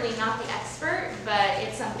I'm certainly not the expert, but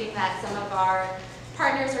it's something that some of our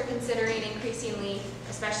partners are considering increasingly,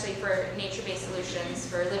 especially for nature-based solutions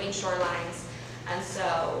for living shorelines, and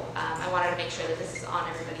so I wanted to make sure that this is on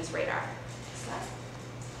everybody's radar. Next slide.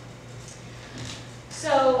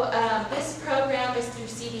 So this program is through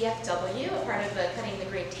CDFW, a part of the Cutting the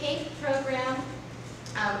Green Tape program,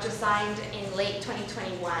 which was signed in late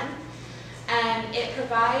 2021. And it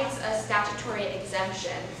provides a statutory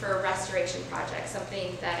exemption for restoration projects,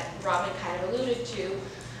 something that Robin kind of alluded to.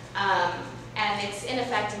 And it's in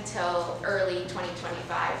effect until early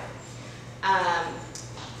 2025.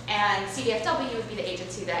 And CDFW would be the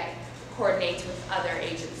agency that coordinates with other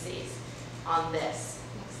agencies on this.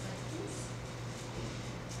 Next slide, please.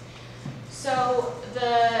 So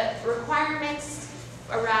the requirements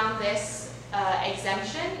around this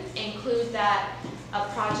exemption include that a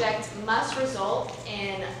project must result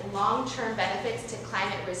in long-term benefits to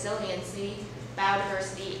climate resiliency,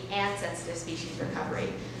 biodiversity, and sensitive species recovery.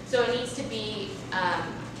 So it needs to be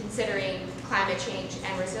considering climate change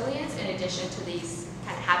and resilience in addition to these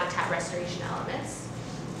kind of habitat restoration elements.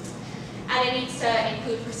 And it needs to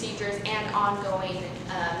include procedures and ongoing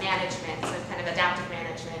management, so kind of adaptive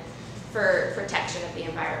management for protection of the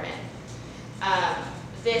environment.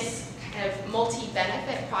 This kind of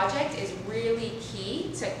multi-benefit project is really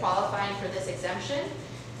key to qualifying for this exemption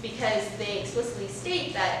because they explicitly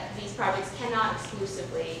state that these projects cannot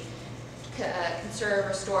exclusively conserve,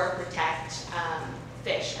 restore, or protect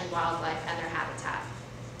fish and wildlife and their habitat.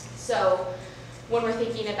 So when we're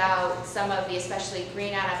thinking about some of the especially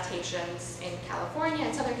green adaptations in California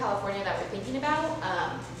and Southern California that we're thinking about,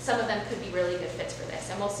 some of them could be really good fits for this.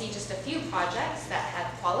 And we'll see just a few projects that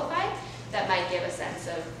have qualified that might give a sense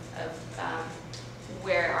of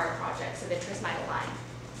where our projects of interest might align.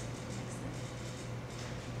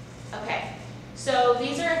 Okay, so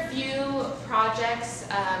these are a few projects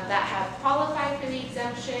that have qualified for the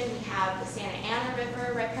exemption. We have the Santa Ana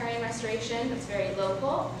River riparian restoration, that's very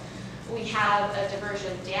local. We have a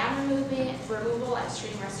diversion dam removal and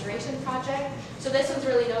stream restoration project. So this one's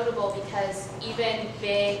really notable because even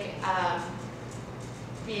big kind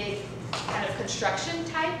of construction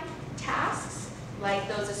type tasks, like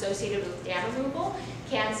those associated with dam removal,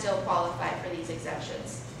 can still qualify for these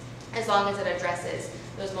exemptions, as long as it addresses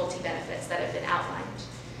those multi-benefits that have been outlined.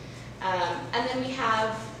 And then we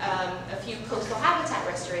have a few coastal habitat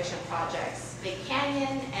restoration projects, Big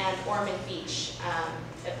Canyon and Ormond Beach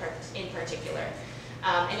in particular.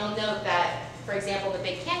 And you'll note that, for example, the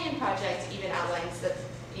Big Canyon project even outlines that,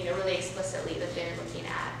 really explicitly that they're looking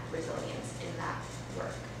at resilience in that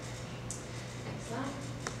work. Next slide.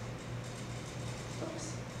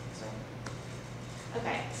 Oops, sorry.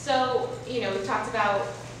 Okay, so, we've talked about,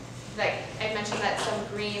 like I mentioned, that some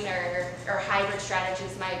green or hybrid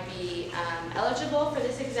strategies might be eligible for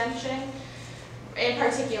this exemption. In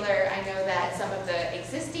particular, I know that some of the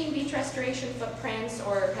existing beach restoration footprints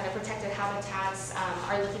or kind of protected habitats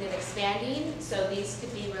are looking at expanding, so these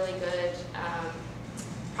could be really good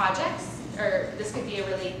projects, or this could be a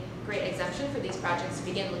really great exemption for these projects to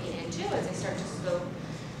begin looking into as they start to scope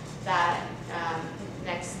that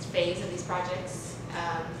next phase of these projects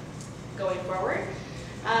going forward.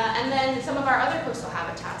 And then some of our other coastal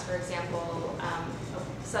habitats, for example,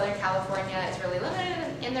 Southern California is really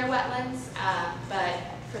limited in their wetlands, but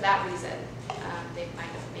for that reason, they might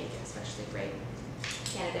not make an especially great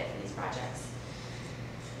candidate for these projects.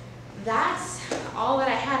 That's all that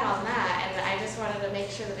I had on that, and I just wanted to make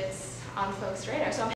sure that it's on folks' radar. So I'm